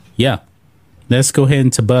 Yeah. Let's go ahead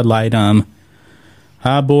into Bud Light.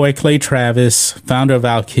 Our boy Clay Travis, founder of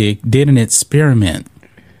Outkick, did an experiment.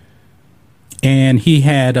 And he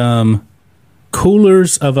had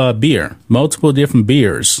coolers of beer, multiple different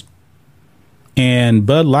beers. And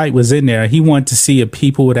Bud Light was in there. He wanted to see if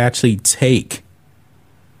people would actually take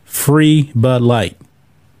free Bud Light.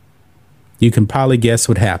 You can probably guess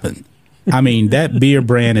what happened. I mean, that beer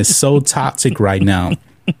brand is so toxic right now.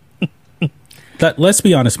 But let's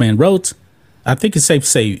be honest, man. Rhodes, I think it's safe to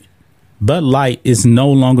say Bud Light is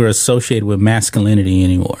no longer associated with masculinity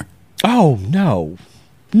anymore. Oh, no.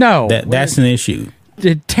 No. That's an issue.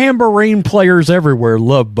 The tambourine players everywhere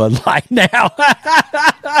love Bud Light now.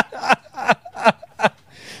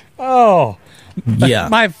 Oh. Yeah.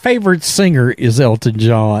 My favorite singer is Elton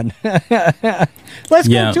John. Let's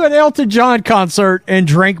go to an Elton John concert and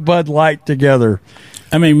drink Bud Light together.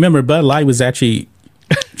 I mean, remember, Bud Light was actually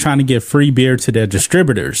trying to give free beer to their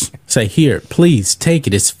distributors. Say, here, please take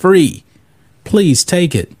it. It's free. Please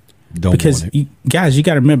take it. Because, guys, you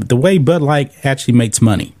got to remember, the way Bud Light actually makes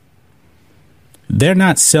money, they're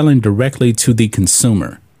not selling directly to the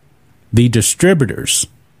consumer. The distributors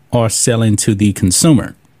are selling to the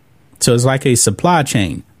consumer. So it's like a supply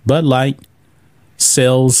chain. Bud Light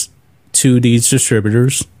sells to these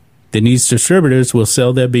distributors. Then these distributors will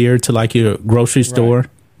sell their beer to like your grocery store,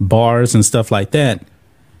 bars, and stuff like that.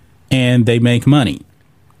 And they make money.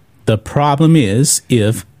 The problem is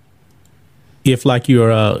if like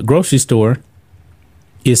your grocery store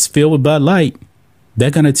is filled with Bud Light, they're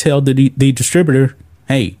going to tell the distributor,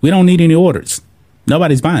 hey, we don't need any orders.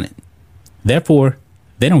 Nobody's buying it. Therefore,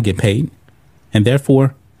 they don't get paid. And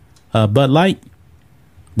therefore, Bud Light,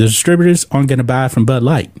 the distributors aren't going to buy from Bud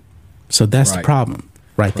Light. So that's the problem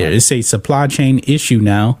right there. It's a supply chain issue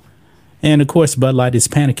now. And, of course, Bud Light is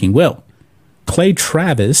panicking. Well, Clay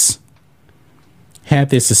Travis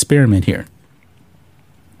had this experiment here.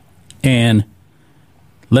 And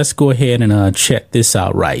let's go ahead and check this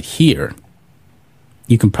out right here.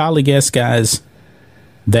 You can probably guess, guys,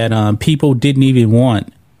 that people didn't even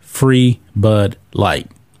want free Bud Light.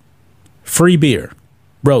 Free beer.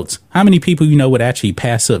 Rhodes, how many people you know would actually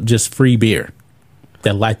pass up just free beer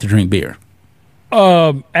that like to drink beer?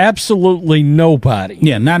 Absolutely nobody.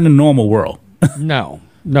 Yeah, not in the normal world. No,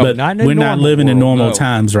 but not in the we're not living in normal times.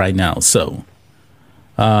 times right now. So,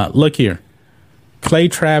 look here. Clay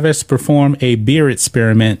Travis performed a beer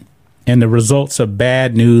experiment, and the results are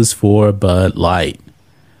bad news for Bud Light.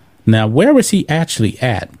 Now, where was he actually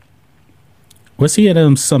at? Was he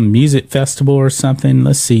at some music festival or something?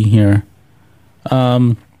 Let's see here.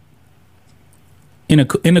 In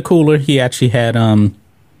a cooler, he actually had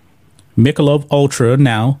Michelob Ultra.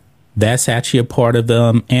 Now, that's actually a part of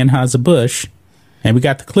the Anheuser-Busch. And we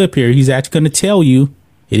got the clip here. He's actually going to tell you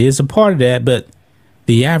it is a part of that, but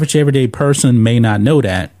the average everyday person may not know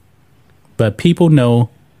that. But people know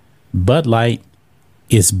Bud Light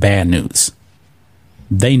is bad news.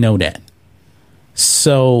 They know that.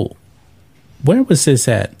 So, where was this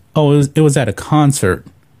at? Oh, it was at a concert.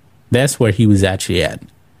 That's where he was actually at.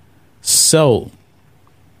 So,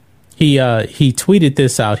 he tweeted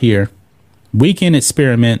this out here. Weekend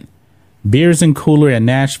experiment. Beers and cooler at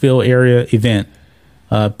Nashville area event.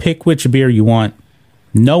 Pick which beer you want.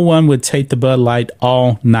 No one would take the Bud Light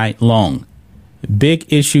all night long.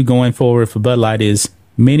 Big issue going forward for Bud Light is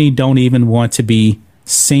many don't even want to be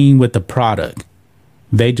seen with the product.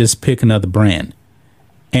 They just pick another brand.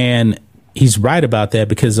 And he's right about that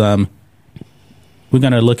because we're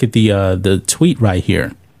going to look at the tweet right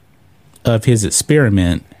here of his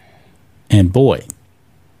experiment. And boy,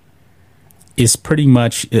 it's pretty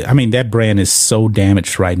much, I mean, that brand is so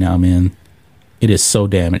damaged right now, man. It is so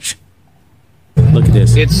damaged. Look at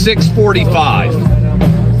this. It's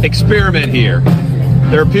 6:45. Experiment here.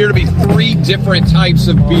 There appear to be 3 different types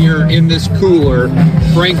of beer in this cooler.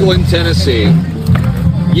 Franklin, Tennessee,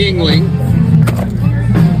 Yingling,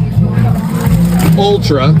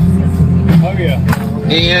 Ultra,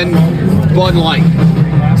 and Bud Light.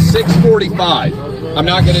 6:45. I'm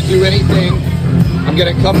not going to do anything. I'm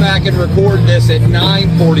going to come back and record this at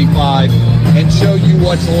 9:45 and show you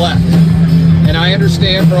what's left. And I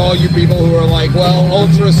understand for all you people who are like, well,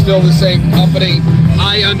 Ultra's still the same company.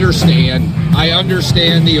 I understand. I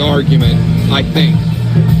understand the argument, I think.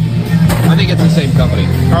 I think it's the same company.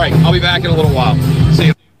 All right, I'll be back in a little while. See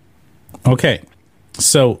you. Okay,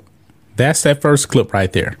 so that's that first clip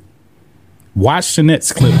right there. Watch the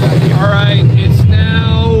next clip right here. All right, it's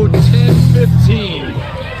now 10:15.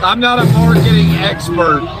 I'm not a marketing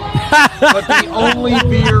expert, but the only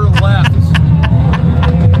beer left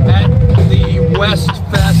at the West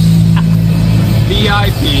Fest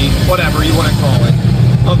VIP, whatever you want to call it,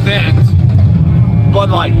 event, Bud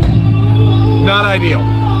Light. Not ideal.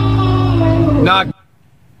 Not.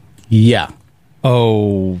 Yeah.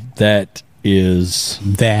 Oh, that is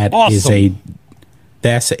awesome.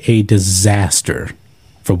 That's a disaster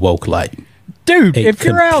for Woke Light. Dude, if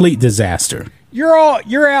you're out, complete disaster. You're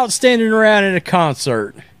out standing around at a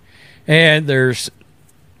concert, and there's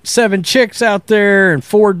 7 chicks out there and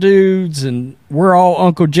 4 dudes, and we're all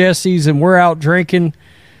Uncle Jesse's, and we're out drinking.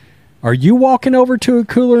 Are you walking over to a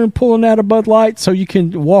cooler and pulling out a Bud Light so you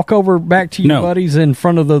can walk over back to your buddies in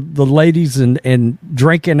front of the ladies and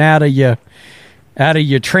drinking out of your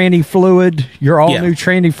tranny fluid, your all new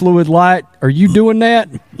tranny fluid light? Are you doing that?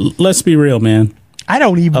 Let's be real, man. I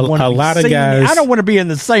don't even want to. I don't want to be in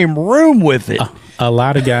the same room with it. A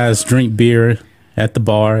lot of guys drink beer at the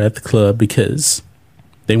bar, at the club, because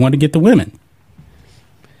they want to get the women.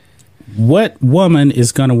 What woman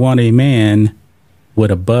is going to want a man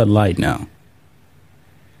with a Bud Light now?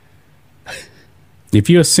 If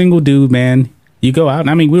you're a single dude, man, you go out.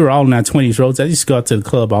 I mean, we were all in our 20s, Rhodes. I used to go out to the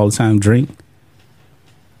club all the time, drink.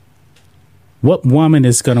 What woman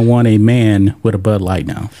is going to want a man with a Bud Light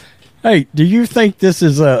now? Hey, do you think this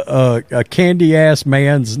is a candy ass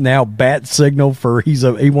man's now bat signal for he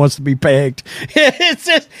wants to be pegged?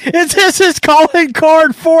 It's just his calling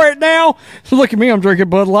card for it now. Look at me, I'm drinking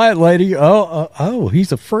Bud Light, lady. Oh,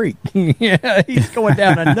 he's a freak. Yeah, he's going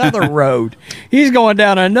down another road.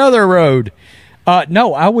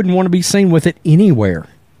 No, I wouldn't want to be seen with it anywhere.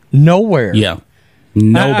 Nowhere. Yeah.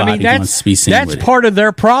 Nobody wants to be seen with it. That's part of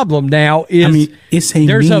their problem now is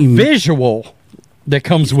there's a visual that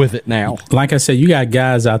comes with it now. Like I said, you got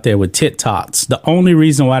guys out there with tit tots. The only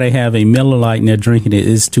reason why they have a Miller Lite and they're drinking it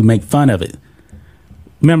is to make fun of it.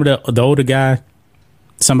 Remember the older guy?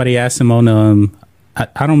 Somebody asked him on I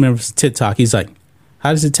don't remember if it's TikTok. He's like,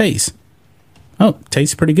 "How does it taste?" "Oh, it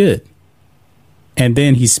tastes pretty good." And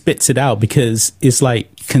then he spits it out because it's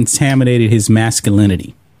like contaminated his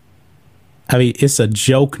masculinity. I mean, it's a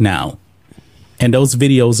joke now. And those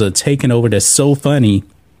videos are taken over. They're so funny.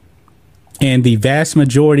 And the vast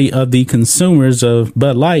majority of the consumers of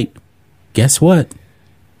Bud Light, guess what?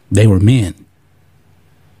 They were men.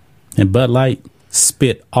 And Bud Light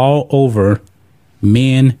spit all over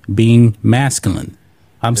men being masculine.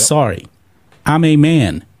 I'm sorry. I'm a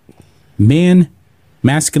man. Men,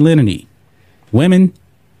 masculinity. Women,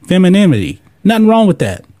 femininity. Nothing wrong with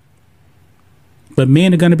that. But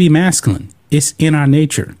men are going to be masculine. It's in our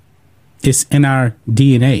nature. It's in our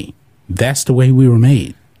DNA. That's the way we were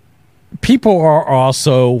made. People are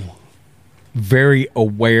also very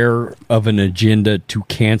aware of an agenda to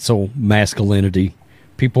cancel masculinity.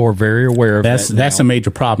 People are very aware of that. That's a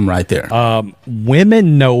major problem right there.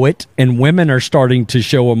 Women know it, and women are starting to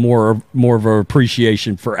show a more of an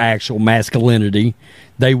appreciation for actual masculinity.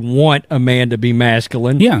 They want a man to be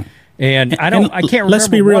masculine. Yeah. And I can't remember.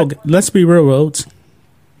 Let's be real, Rhodes.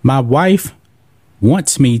 My wife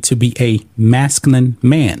wants me to be a masculine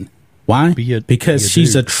man. Why? Because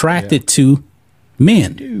she's attracted to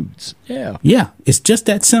men. Dudes. Yeah. Yeah. It's just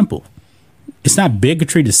that simple. It's not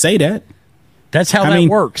bigotry to say that. That's how that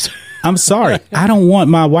works. I'm sorry. I don't want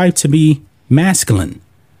my wife to be masculine.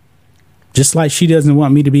 Just like she doesn't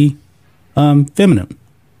want me to be feminine.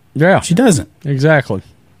 Yeah. She doesn't. Exactly.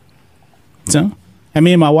 So, I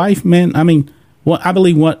mean, my wife, man, I mean, I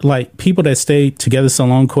believe people that stay together so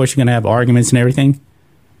long, of course, you're going to have arguments and everything.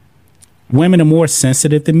 Women are more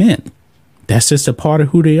sensitive than men. That's just a part of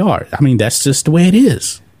who they are. I mean, that's just the way it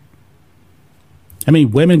is. I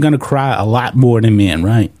mean, women are going to cry a lot more than men,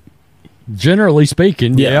 right? Generally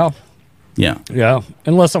speaking, yeah. Yeah.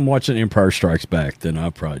 Unless I'm watching Empire Strikes Back, then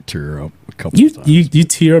I'll probably tear up a couple times. You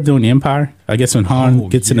tear up doing Empire? I guess when Han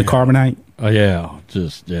gets in the carbonite? Oh, yeah.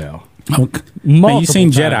 Man, you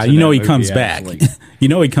seen Jedi? You know he comes back. You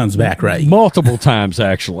know he comes back, right? Multiple times,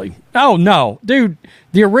 actually. Oh no, dude!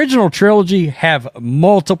 The original trilogy have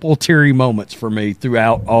multiple teary moments for me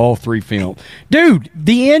throughout all three films. Dude,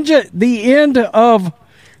 the end of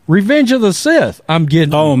Revenge of the Sith.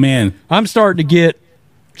 Oh man, I'm starting to get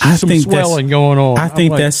some swelling going on. I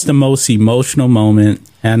think that's the most emotional moment.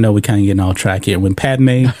 And I know we kind of getting off track here when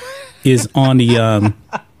Padme is on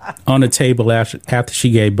the table after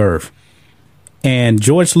she gave birth. And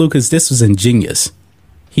George Lucas, this was ingenious.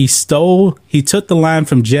 He took the line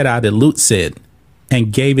from Jedi that Luke said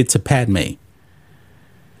and gave it to Padme.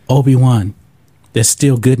 Obi-Wan, there's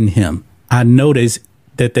still good in him. I notice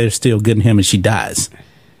that there's still good in him, and she dies.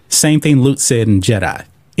 Same thing Luke said in Jedi.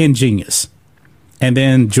 Ingenious. And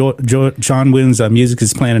then John Williams' music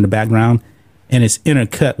is playing in the background, and it's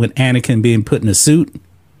intercut with Anakin being put in a suit.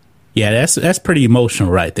 Yeah, that's pretty emotional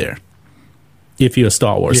right there. If you're a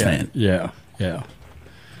Star Wars fan. Yeah.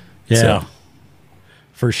 So.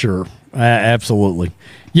 For sure. Absolutely.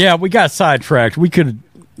 Yeah, we got sidetracked. We could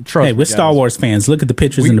trust. Hey, we're Star Wars fans. Look at the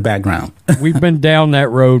pictures in the background. We've been down that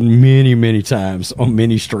road many, many times on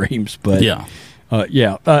many streams, but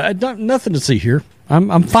nothing to see here.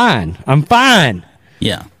 I'm fine.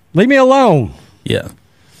 Yeah. Leave me alone. Yeah.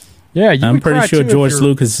 Yeah, I'm pretty sure George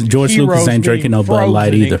Lucas ain't drinking no Bud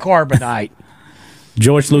Light either. Carbonite.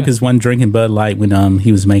 George Lucas wasn't drinking Bud Light when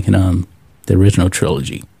he was making the original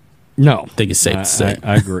trilogy. No. I think it's safe to say.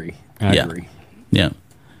 I agree. I agree. Yeah.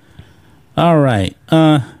 All right.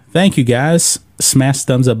 Thank you guys. Smash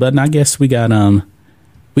the thumbs up button. I guess we got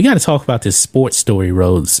to talk about this sports story,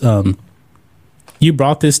 Rhodes. You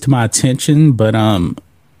brought this to my attention, but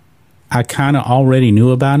I kind of already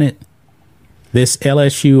knew about it. This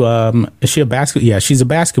LSU, is she a basketball? Yeah, she's a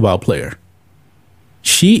basketball player.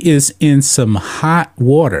 She is in some hot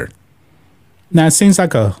water. Now, it seems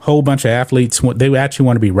like a whole bunch of athletes, they actually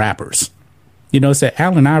want to be rappers. You know, it's that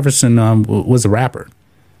Allen Iverson was a rapper.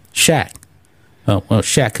 Shaq. Well,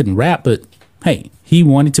 Shaq couldn't rap, but hey, he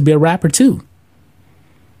wanted to be a rapper too.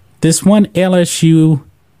 This one LSU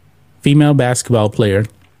female basketball player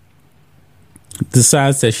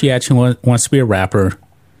decides that she actually wants to be a rapper.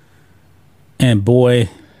 And boy,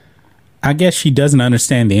 I guess she doesn't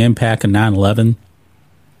understand the impact of 9/11.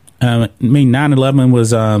 9/11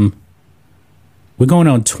 was, we're going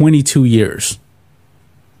on 22 years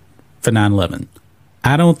for 9/11.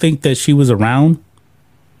 I don't think that she was around.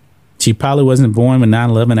 She probably wasn't born when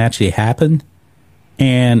 9/11 actually happened.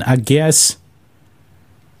 And I guess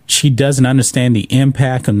she doesn't understand the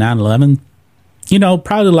impact of 9/11. You know,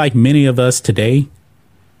 probably like many of us today,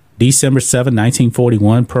 December 7,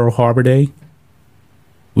 1941, Pearl Harbor Day.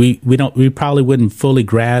 We probably wouldn't fully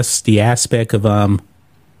grasp the aspect of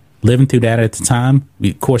living through that at the time.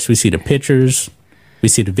 Of course, we see the pictures, we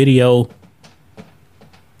see the video.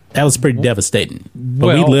 That was pretty devastating.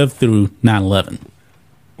 But we lived through 9/11.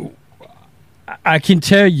 I can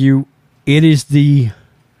tell you, it is the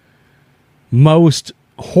most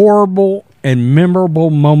horrible and memorable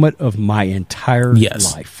moment of my entire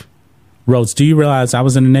life. Rhodes, do you realize I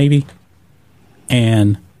was in the Navy?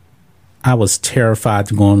 And I was terrified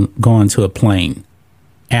to go onto a plane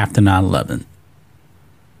after 9/11.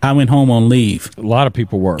 I went home on leave. A lot of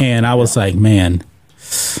people were. And I was like, man,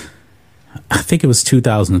 I think it was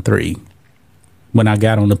 2003 when I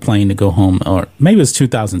got on the plane to go home. Or maybe it was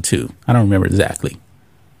 2002. I don't remember exactly.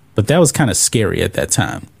 But that was kind of scary at that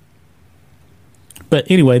time. But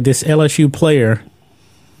anyway, this LSU player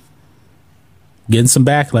getting some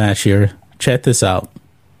backlash here. Check this out.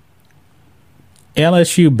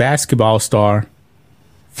 LSU basketball star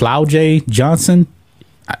Flau'jae Johnson,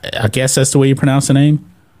 I guess that's the way you pronounce the name,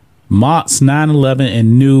 mocks 9/11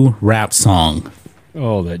 and new rap song.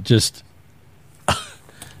 Oh, that just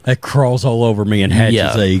that crawls all over me and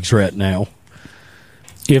hatches eggs right now.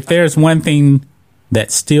 If there's one thing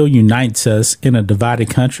that still unites us in a divided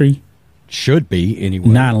country, should be anyway.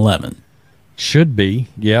 9/11 should be,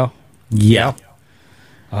 yeah.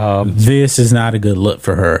 This is not a good look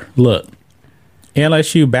for her. Look.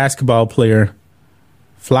 LSU basketball player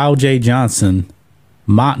Flau'jae Johnson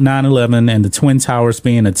mocked 9/11 and the Twin Towers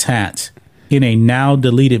being attacked in a now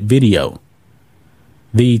deleted video.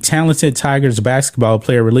 The talented Tigers basketball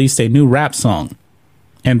player released a new rap song,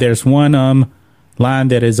 and there's one line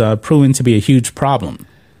that is proven to be a huge problem.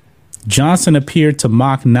 Johnson appeared to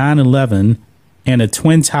mock 9/11 and the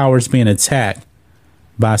Twin Towers being attacked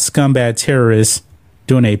by scumbag terrorists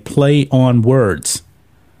doing a play on words.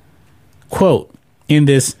 Quote, in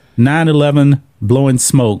this 9/11 blowing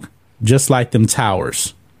smoke, just like them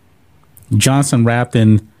towers. Johnson rapped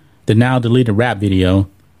in the now deleted rap video.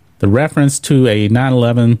 The reference to a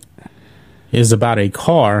 9/11 is about a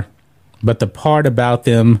car, but the part about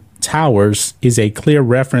them towers is a clear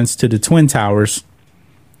reference to the Twin Towers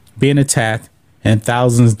being attacked and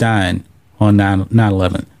thousands dying on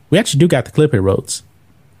 9/11. We actually do got the clip here, Rhodes.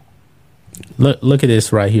 Look at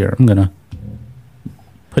this right here. I'm going to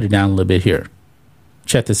put it down a little bit here.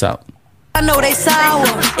 Check this out. I know they sour.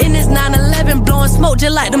 In this 9/11 blowing smoke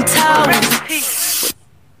just like them towers.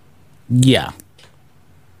 Yeah.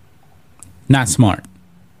 Not smart.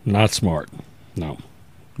 Not smart. No.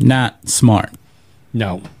 Not smart.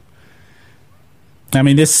 No. I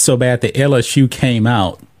mean, this is so bad that LSU came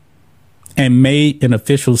out and made an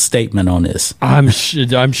official statement on this. I'm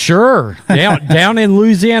sure. Down in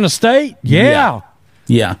Louisiana State? Yeah.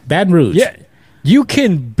 Yeah. Baton Rouge. Yeah. You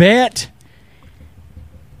can bet.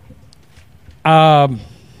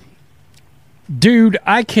 Dude,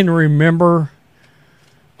 I can remember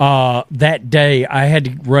that day I had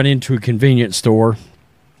to run into a convenience store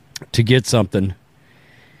to get something.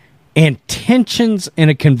 And tensions in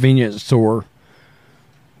a convenience store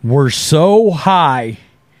were so high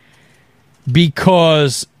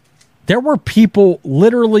because there were people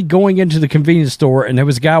literally going into the convenience store, and there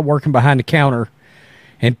was a guy working behind the counter,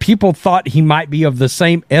 and people thought he might be of the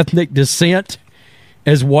same ethnic descent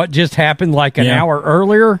as what just happened like an hour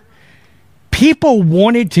earlier. People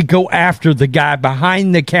wanted to go after the guy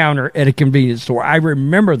behind the counter at a convenience store. I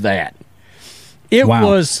remember that. It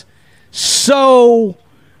was so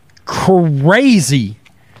crazy,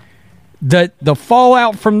 that the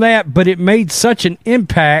fallout from that, but it made such an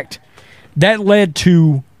impact that led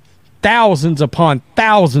to thousands upon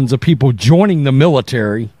thousands of people joining the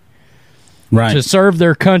military to serve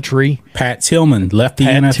their country. Pat Tillman left the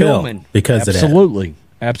NFL because of that.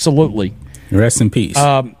 Absolutely. Rest in peace.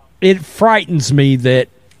 It frightens me that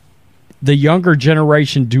the younger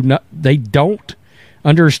generation don't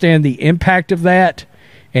understand the impact of that.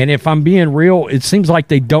 And if I'm being real, it seems like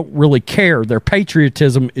they don't really care. Their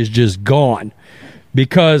patriotism is just gone.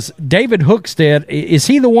 Because David Hookstead, is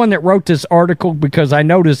he the one that wrote this article? Because I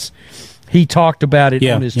noticed he talked about it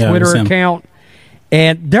on his Twitter account.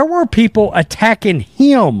 And there were people attacking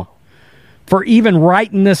him for even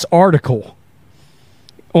writing this article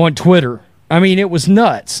on Twitter. I mean, it was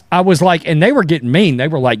nuts. I was like, and they were getting mean. They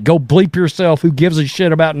were like, go bleep yourself. Who gives a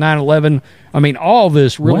shit about 9/11? I mean, all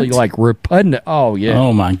this really like repugnant. Oh, yeah.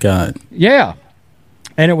 Oh, my God. Yeah.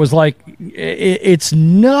 And it was like, it's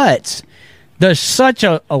nuts. There's such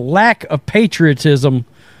a lack of patriotism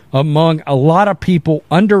among a lot of people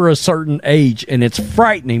under a certain age, and it's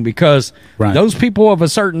frightening because those people of a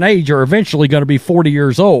certain age are eventually going to be 40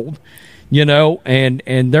 years old,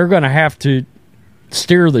 and they're going to have to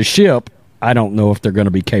steer the ship. I don't know if they're going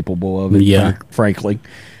to be capable of it, frankly.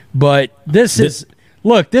 But this is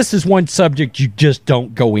one subject you just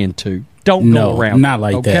don't go into. Don't go around. Not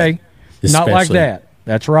like that. Not like that.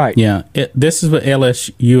 That's right. Yeah. This is what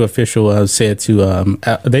LSU official said to,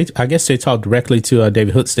 I guess they talked directly to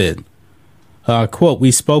David Hookstead. Quote, we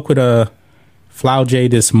spoke with Flauj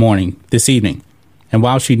this evening, and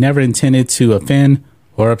while she never intended to offend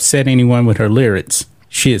or upset anyone with her lyrics,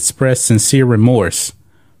 she expressed sincere remorse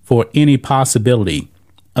for any possibility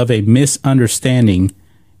of a misunderstanding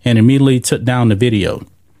and immediately took down the video.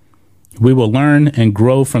 We will learn and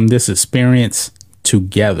grow from this experience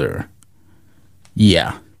together.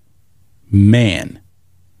 Yeah. Man,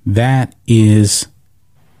 that is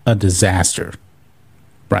a disaster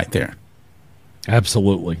right there.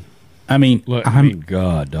 Absolutely. I mean,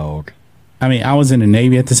 God, dog. I mean, I was in the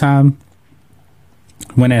Navy at the time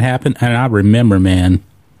when it happened, and I remember, man,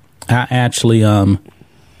 I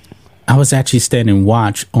was actually standing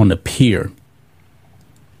watch on the pier.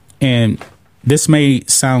 And this may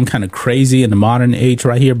sound kind of crazy in the modern age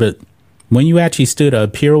right here, but when you actually stood a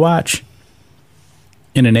pier watch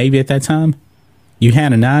in the Navy at that time, you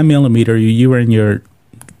had a 9mm, you were in your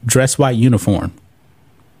dress white uniform.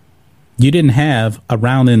 You didn't have a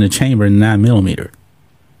round in the chamber in 9mm.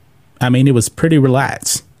 I mean, it was pretty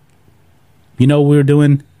relaxed. You know what we were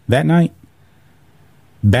doing that night?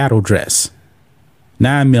 Battle dress.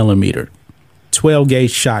 9mm,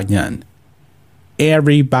 12-gauge shotgun.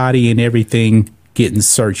 Everybody and everything getting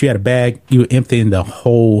searched. You had a bag, you were emptying the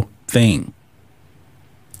whole thing.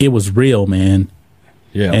 It was real, man.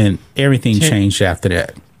 Yeah. And everything changed after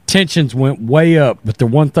that. Tensions went way up, but the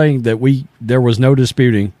one thing that there was no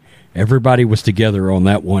disputing, everybody was together on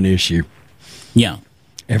that one issue. Yeah.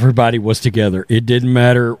 Everybody was together. It didn't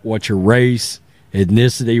matter what your race,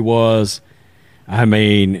 ethnicity was. I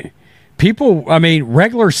mean,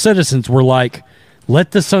 regular citizens were like,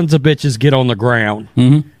 let the sons of bitches get on the ground.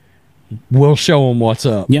 Mm-hmm. We'll show them what's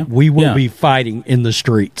up. Yeah. We will be fighting in the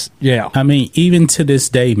streets. Yeah. I mean, even to this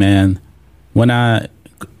day, man, when I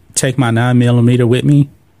take my 9mm with me,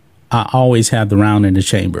 I always have the round in the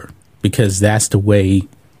chamber because that's the way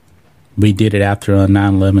we did it after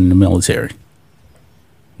 9/11 in the military.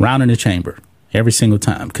 Round in the chamber every single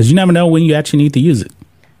time because you never know when you actually need to use it.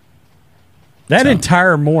 That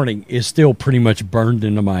entire morning is still pretty much burned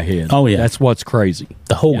into my head. Oh, yeah. That's what's crazy.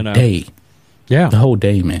 The whole day. Yeah. The whole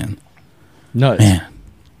day, man. Nuts. Man.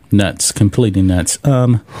 Nuts. Completely nuts.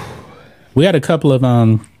 We had a couple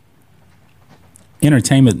of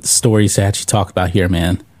entertainment stories to actually talk about here,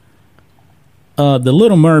 man. The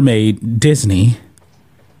Little Mermaid, Disney.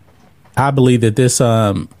 I believe that this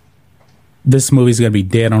movie is going to be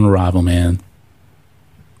dead on arrival, man.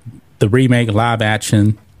 The remake, live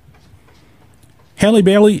action. Halle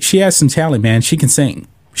Bailey, she has some talent, man. She can sing.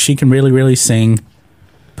 She can really, really sing.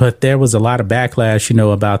 But there was a lot of backlash,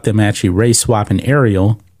 about them actually race swapping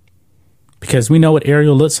Ariel. Because we know what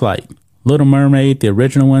Ariel looks like. Little Mermaid, the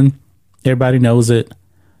original one. Everybody knows it.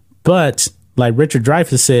 But, like Richard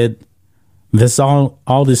Dreyfuss said, there's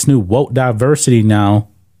all this new woke diversity now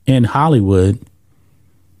in Hollywood.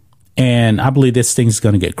 And I believe this thing's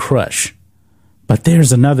going to get crushed. But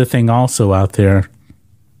there's another thing also out there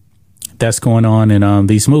that's going on in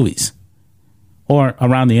these movies or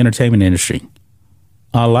around the entertainment industry.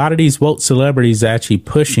 A lot of these woke celebrities are actually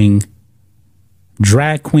pushing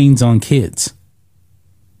drag queens on kids.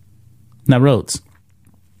 Now, Rhodes,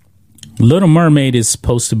 Little Mermaid is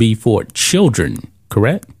supposed to be for children,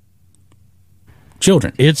 correct?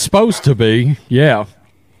 Children. It's supposed to be, yeah.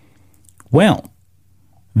 Well,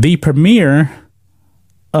 the premiere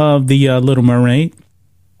of the Little Mermaid,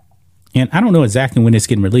 and I don't know exactly when it's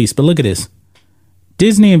getting released, but look at this.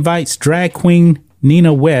 Disney invites drag queen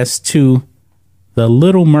Nina West to the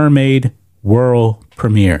Little Mermaid world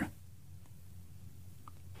premiere.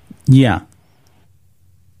 Yeah.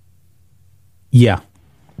 Yeah.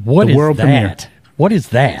 What is that? Premiere. What is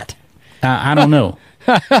that? I don't know.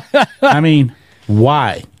 I mean,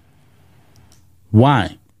 why?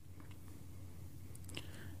 Why?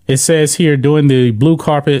 It says here, during the blue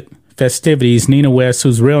carpet festivities, Nina West,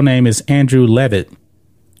 whose real name is Andrew Levitt,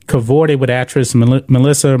 cavorted with actress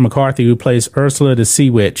Melissa McCarthy, who plays Ursula the Sea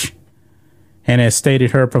Witch, and has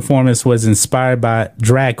stated her performance was inspired by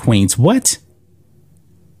drag queens. What?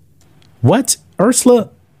 What? Ursula?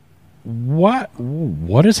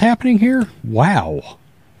 What is happening here? Wow.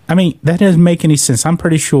 I mean, that doesn't make any sense. I'm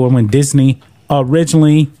pretty sure when Disney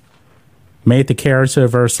originally made the character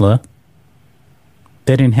of Ursula,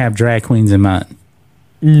 they didn't have drag queens in mind.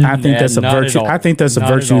 I think that's a virtue. I think that's a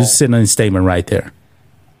virtue signaling statement right there.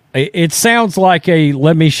 It sounds like a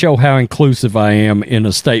let me show how inclusive I am in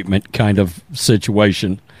a statement kind of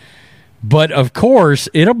situation. But of course,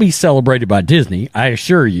 it'll be celebrated by Disney, I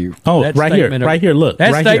assure you. Oh, right here. Look.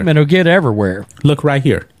 That statement will get everywhere. Look right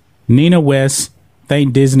here. Nina West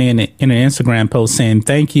thanked Disney in an Instagram post saying,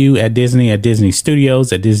 "Thank you at Disney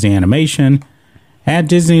Studios, at Disney Animation, at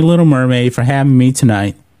Disney Little Mermaid for having me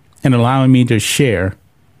tonight and allowing me to share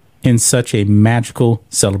in such a magical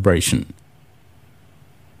celebration."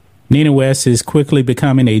 Nina West is quickly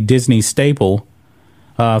becoming a Disney staple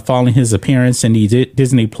following his appearance in the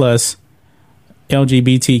Disney Plus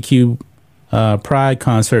LGBTQ Pride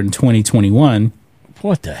concert in 2021.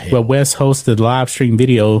 What the hell? Where West hosted a live stream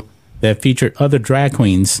video that featured other drag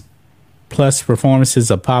queens, plus performances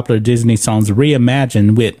of popular Disney songs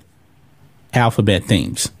reimagined with alphabet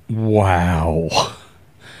themes. Wow.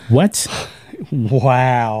 What?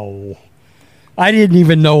 Wow. I didn't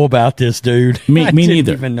even know about this, dude. Me neither. I didn't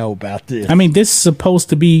even know about this. I mean, this is supposed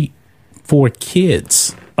to be for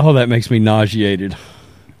kids. Oh, that makes me nauseated.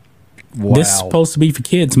 Wow. This is supposed to be for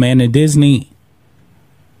kids, man. And Disney,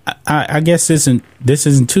 I guess this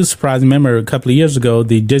isn't too surprising. Remember, a couple of years ago,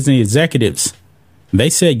 the Disney executives, they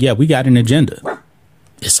said, "Yeah, we got an agenda.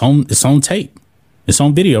 It's on tape. It's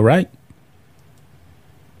on video, right?"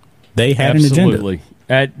 They had an agenda.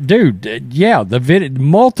 Dude, yeah,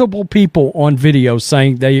 multiple people on video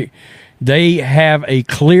saying they have a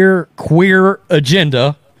clear queer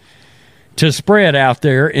agenda to spread out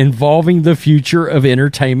there involving the future of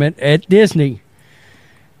entertainment at Disney.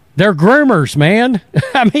 They're groomers, man.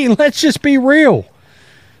 I mean, let's just be real.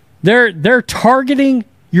 They're targeting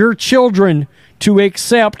your children to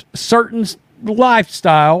accept certain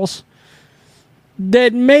lifestyles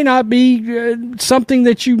that may not be something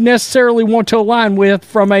that you necessarily want to align with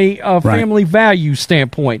from a family value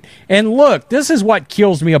standpoint. And look, this is what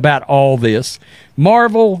kills me about all this.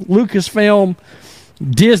 Marvel, Lucasfilm,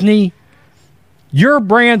 Disney, your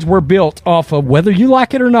brands were built off of, whether you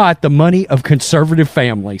like it or not, the money of conservative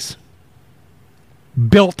families.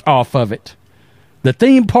 Built off of it. The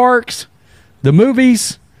theme parks, the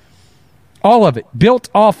movies, All of it built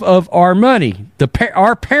off of our money,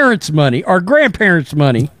 our parents' money, our grandparents'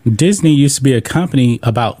 money. Disney used to be a company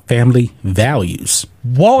about family values.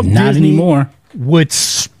 Walt Not Disney anymore. would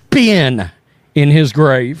spin in his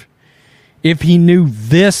grave if he knew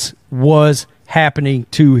this was happening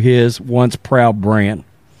to his once proud brand.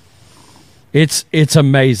 It's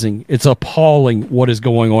amazing. It's appalling what is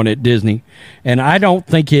going on at Disney, and I don't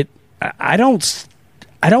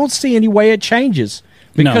see any way it changes.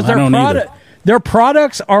 Because their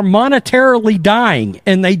products are monetarily dying,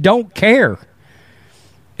 and they don't care.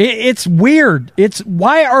 It's weird. It's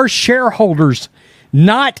why are shareholders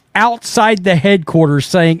not outside the headquarters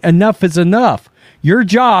saying enough is enough? Your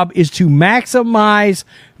job is to maximize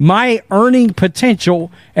my earning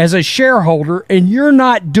potential as a shareholder, and you're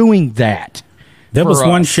not doing that. There was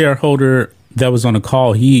one shareholder that was on a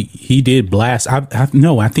call. He did blast. I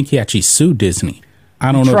think he actually sued Disney.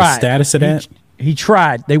 I don't know the status of that. He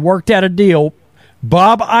tried. They worked out a deal.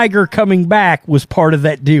 Bob Iger coming back was part of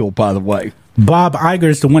that deal, by the way. Bob Iger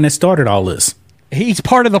is the one that started all this. He's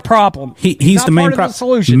part of the problem. He's the main problem. The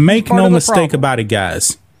solution. Make no mistake about it,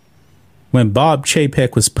 guys. When Bob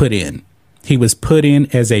Chapek was put in, he was put in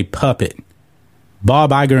as a puppet. Bob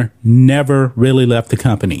Iger never really left the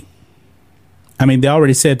company. I mean, they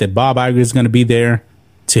already said that Bob Iger is going to be there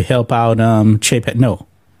to help out Chapek. No.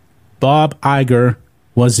 Bob Iger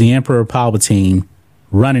was the Emperor Palpatine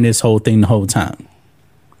running this whole thing the whole time.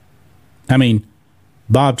 I mean,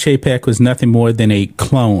 Bob Chapek was nothing more than a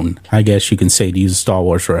clone, I guess you can say, to use a Star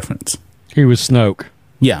Wars reference. He was Snoke.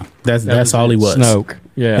 Yeah, that's all he was. Snoke,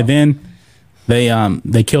 yeah. And then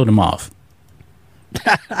they killed him off.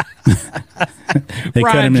 They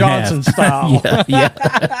Ryan Johnson style.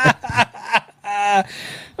 Yeah.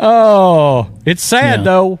 Oh, it's sad,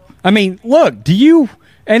 though. I mean, look,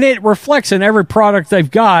 and it reflects in every product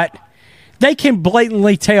they've got. They can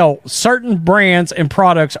blatantly tell certain brands and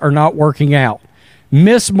products are not working out.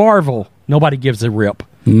 Miss Marvel, nobody gives a rip.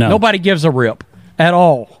 No. Nobody gives a rip at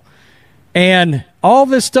all. And all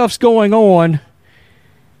this stuff's going on,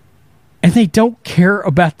 and they don't care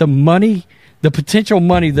about the money, the potential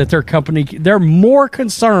money that their company. They're more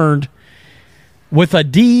concerned with a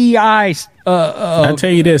DEI. I'll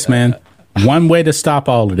tell you this, man. One way to stop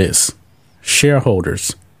all of this: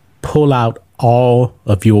 shareholders, pull out all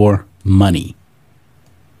of your money.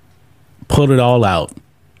 Pull it all out.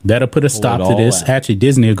 That'll put a stop to this. Actually,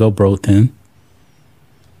 Disney will go broke then.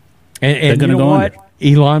 And you know what?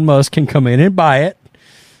 Elon Musk can come in and buy it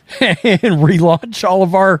and relaunch all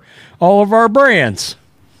of our brands.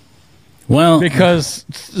 Well, because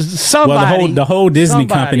somebody, the whole Disney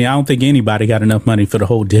company. I don't think anybody got enough money for the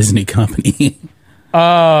whole Disney company.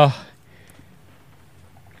 Let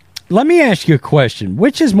me ask you a question.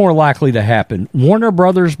 Which is more likely to happen? Warner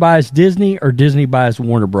Brothers buys Disney or Disney buys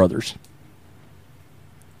Warner Brothers?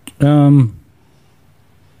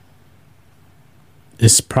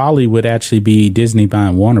 This probably would actually be Disney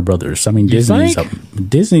buying Warner Brothers. I mean, I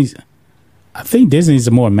think Disney's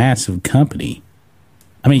a more massive company.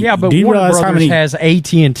 I mean, yeah, but Warner Brothers has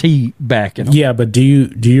AT&T backing them. Yeah, but do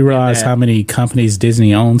you realize how many companies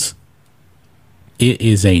Disney owns? It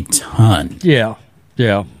is a ton. Yeah.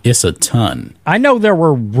 It's a ton. I know there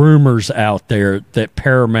were rumors out there that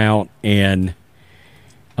Paramount and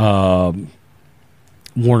Warner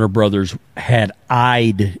Brothers had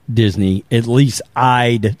eyed Disney, at least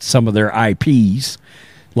eyed some of their IPs,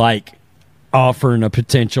 like offering a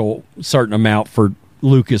potential certain amount for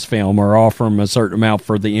Lucasfilm or offering a certain amount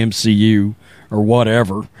for the MCU or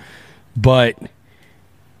whatever. But,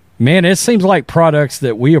 man, it seems like products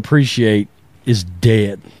that we appreciate is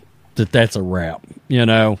dead. That's a wrap, you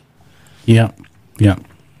know? Yeah.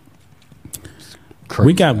 Crazy.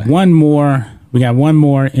 We got one more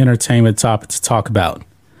entertainment topic to talk about.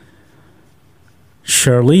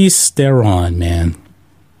 Charlize Theron, man.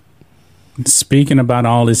 Speaking about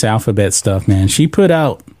all this alphabet stuff, man, she put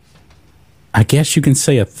out, I guess you can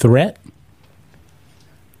say, a threat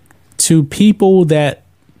to people that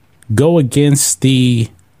go against the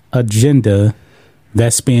agenda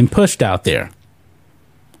that's being pushed out there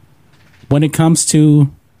when it comes to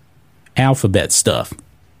alphabet stuff.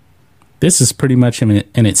 This is pretty much an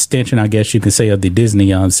extension, I guess you could say, of the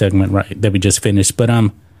Disney segment, right, that we just finished. But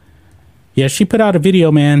yeah, she put out a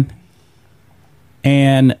video, man,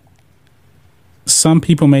 and some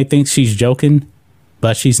people may think she's joking,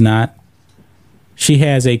 but she's not. She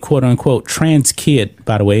has a quote unquote trans kid,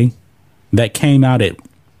 by the way, that came out at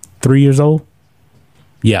 3 years old.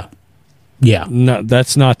 Yeah. No,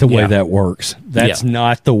 that's not the way that works. That's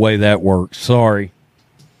not the way that works. Sorry.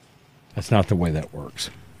 That's not the way that works.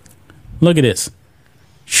 Look at this.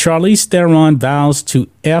 Charlize Theron vows to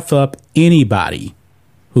F up anybody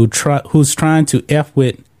who's trying to F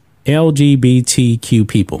with LGBTQ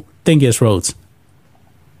people. Thing is, Rhodes,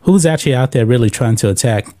 who's actually out there really trying to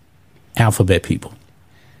attack alphabet people?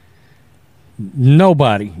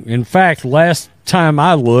 Nobody. In fact, last time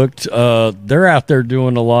I looked, they're out there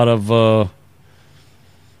doing a lot of, I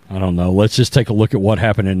don't know, let's just take a look at what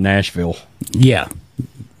happened in Nashville. Yeah.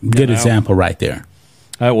 Good example right there.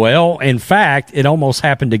 Well, in fact, it almost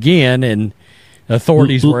happened again, and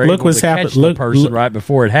authorities were able to catch the person right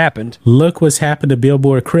before it happened. Look what's happened to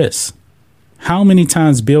Billboard Chris. How many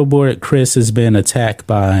times Billboard Chris has been attacked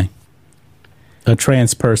by a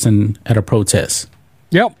trans person at a protest?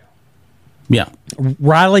 Yep. Yeah.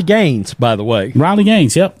 Riley Gaines, by the way. Riley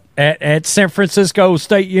Gaines, yep. At San Francisco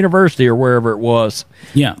State University or wherever it was.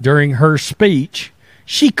 Yeah. During her speech,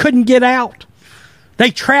 she couldn't get out. They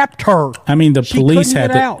trapped her. I mean, the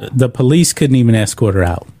police couldn't even escort her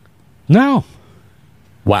out. No.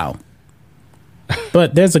 Wow.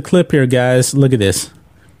 But there's a clip here, guys. Look at this.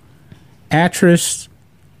 Actress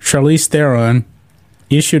Charlize Theron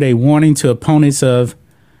issued a warning to opponents of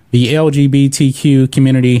the LGBTQ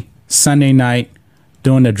community Sunday night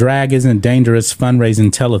during the Drag Isn't Dangerous fundraising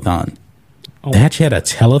telethon. Oh. They actually had a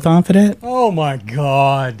telethon for that? Oh, my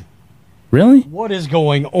God. Really? What is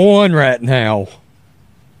going on right now?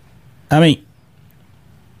 I mean,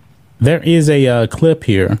 there is a clip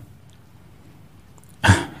here.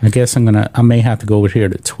 I guess I may have to go over here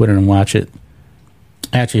to Twitter and watch it.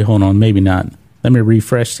 Actually, hold on, maybe not. Let me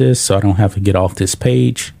refresh this so I don't have to get off this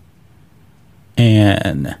page.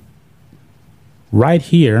 And right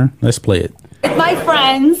here, let's play it. My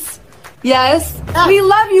friends, yes, we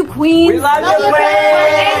love you, Queen. We love you, Queen. We're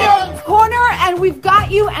in your corner, and we've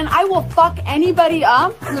got you, and I will fuck anybody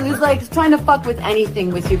up who's like trying to fuck with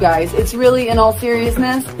anything with you guys. It's really, in all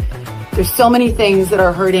seriousness, there's so many things that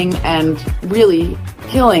are hurting and really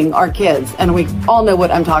killing our kids, and we all know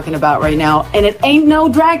what I'm talking about right now. And it ain't no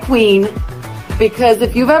drag queen, because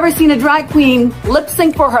if you've ever seen a drag queen lip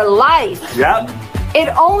sync for her life, yep, it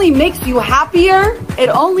only makes you happier. It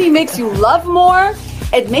only makes you love more.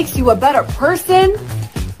 It makes you a better person.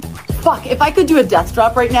 Fuck, if I could do a death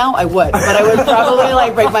drop right now, I would. But I would probably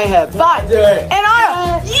like break my hip. But, listen,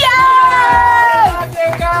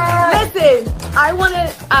 I want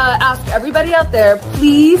to ask everybody out there,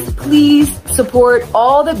 please support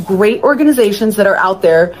all the great organizations that are out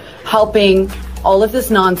there helping all of this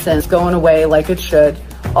nonsense going away like it should.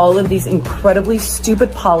 All of these incredibly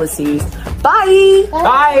stupid policies. Bye.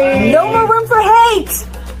 Bye. No more room for hate.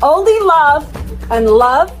 Only love, and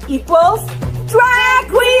love equals drag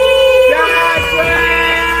queen.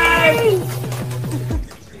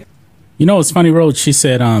 You know, it's funny, Rhodes. She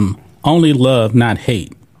said, only love, not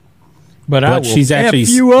hate. But I will she's actually F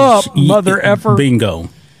you up, mother effer. Bingo.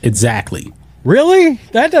 Exactly. Really?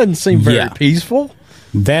 That doesn't seem very peaceful.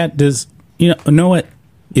 That does. You know what?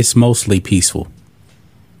 It's mostly peaceful.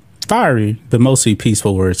 Fiery, but mostly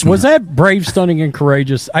peaceful words. Was that brave, stunning, and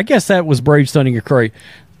courageous? I guess that was brave, stunning, and courageous.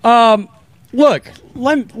 Look,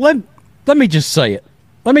 let me just say it.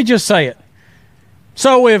 Let me just say it.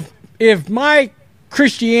 So if my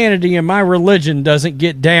Christianity and my religion doesn't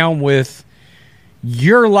get down with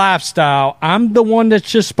your lifestyle, I'm the one that's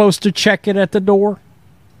just supposed to check it at the door?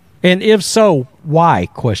 And if so, why?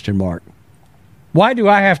 Question mark. Why do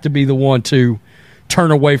I have to be the one to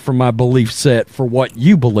turn away from my belief set for what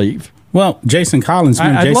you believe? Well, Jason Collins.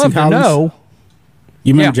 I'd Jason love Collins? to know.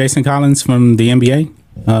 You remember Jason Collins from the NBA?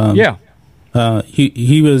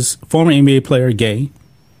 He was former NBA player, gay.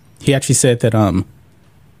 He actually said that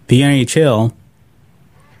the NHL,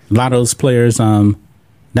 a lot of those players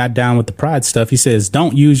not down with the pride stuff. He says,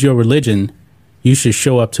 don't use your religion. You should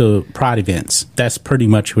show up to pride events. That's pretty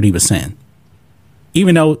much what he was saying.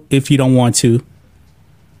 Even though if you don't want to,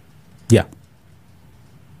 yeah.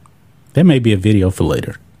 There may be a video for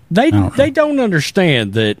later. They don't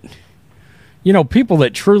understand that, you know, people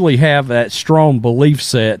that truly have that strong belief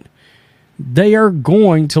set, they are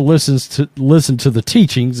going to listen to the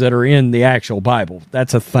teachings that are in the actual Bible.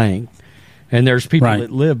 That's a thing. And there's people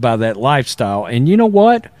that live by that lifestyle. And you know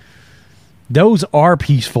what? Those are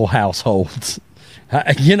peaceful households.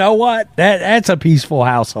 You know what? That's a peaceful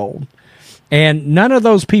household. And none of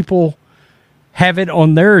those people have it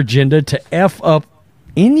on their agenda to F up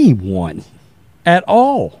anyone at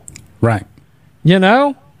all. Right. You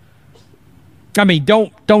know? I mean,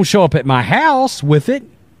 don't show up at my house with it.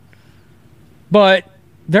 But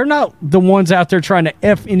they're not the ones out there trying to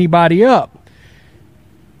F anybody up.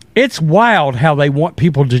 It's wild how they want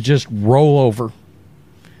people to just roll over.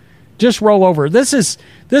 Just roll over. This is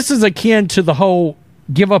akin to the whole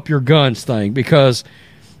give up your guns thing, because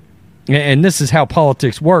and this is how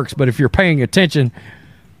politics works, but if you're paying attention,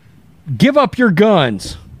 give up your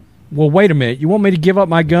guns. Well, wait a minute. You want me to give up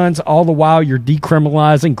my guns all the while you're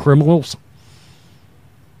decriminalizing criminals?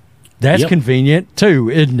 That's convenient, too,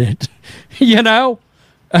 isn't it? You know?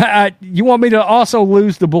 You want me to also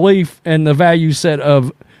lose the belief and the value set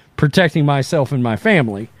of protecting myself and my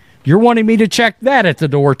family. You're wanting me to check that at the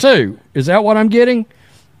door, too. Is that what I'm getting?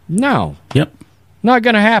 No. Yep. Not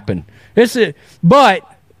going to happen.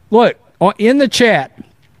 But, look, in the chat,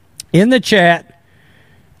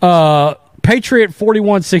 Patriot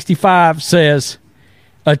 4165 says,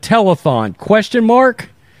 a telethon, question mark?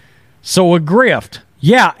 So a grift.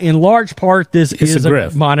 Yeah, in large part, this is a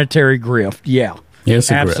monetary grift. Yeah.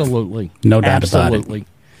 It's a absolutely. Grift. No doubt about it.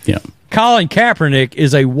 Yeah. Colin Kaepernick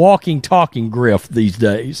is a walking, talking grift these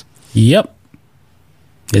days. Yep.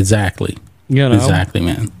 Exactly. You know? Exactly,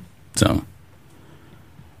 man. So,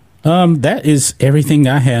 that is everything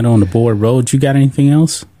I had on the board. Road, you got anything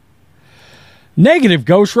else? Negative,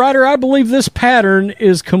 Ghost Rider. I believe this pattern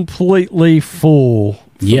is completely full.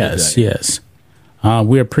 Yes.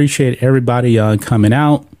 We appreciate everybody coming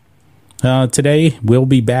out today. We'll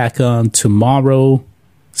be back tomorrow.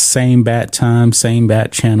 Same bat time, same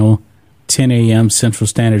bat channel, 10 a.m. Central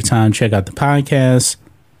Standard Time. Check out the podcast.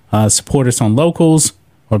 Support us on Locals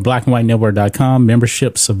or blackandwhitenetwork.com.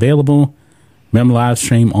 Memberships available. Remember, live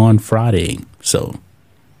stream on Friday. So,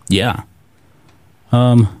 yeah.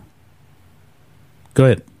 Go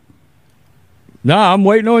ahead. No, I'm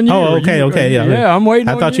waiting on you. Oh, okay. Yeah, I'm waiting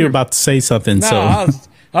on you. I thought you were about to say something. No,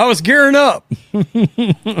 I was gearing up.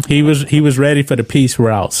 He was ready for the peace. We're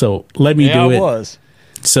out. So let me do it. I was.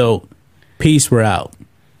 So, peace. We're out.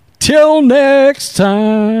 Till next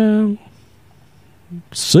time.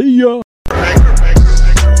 See ya.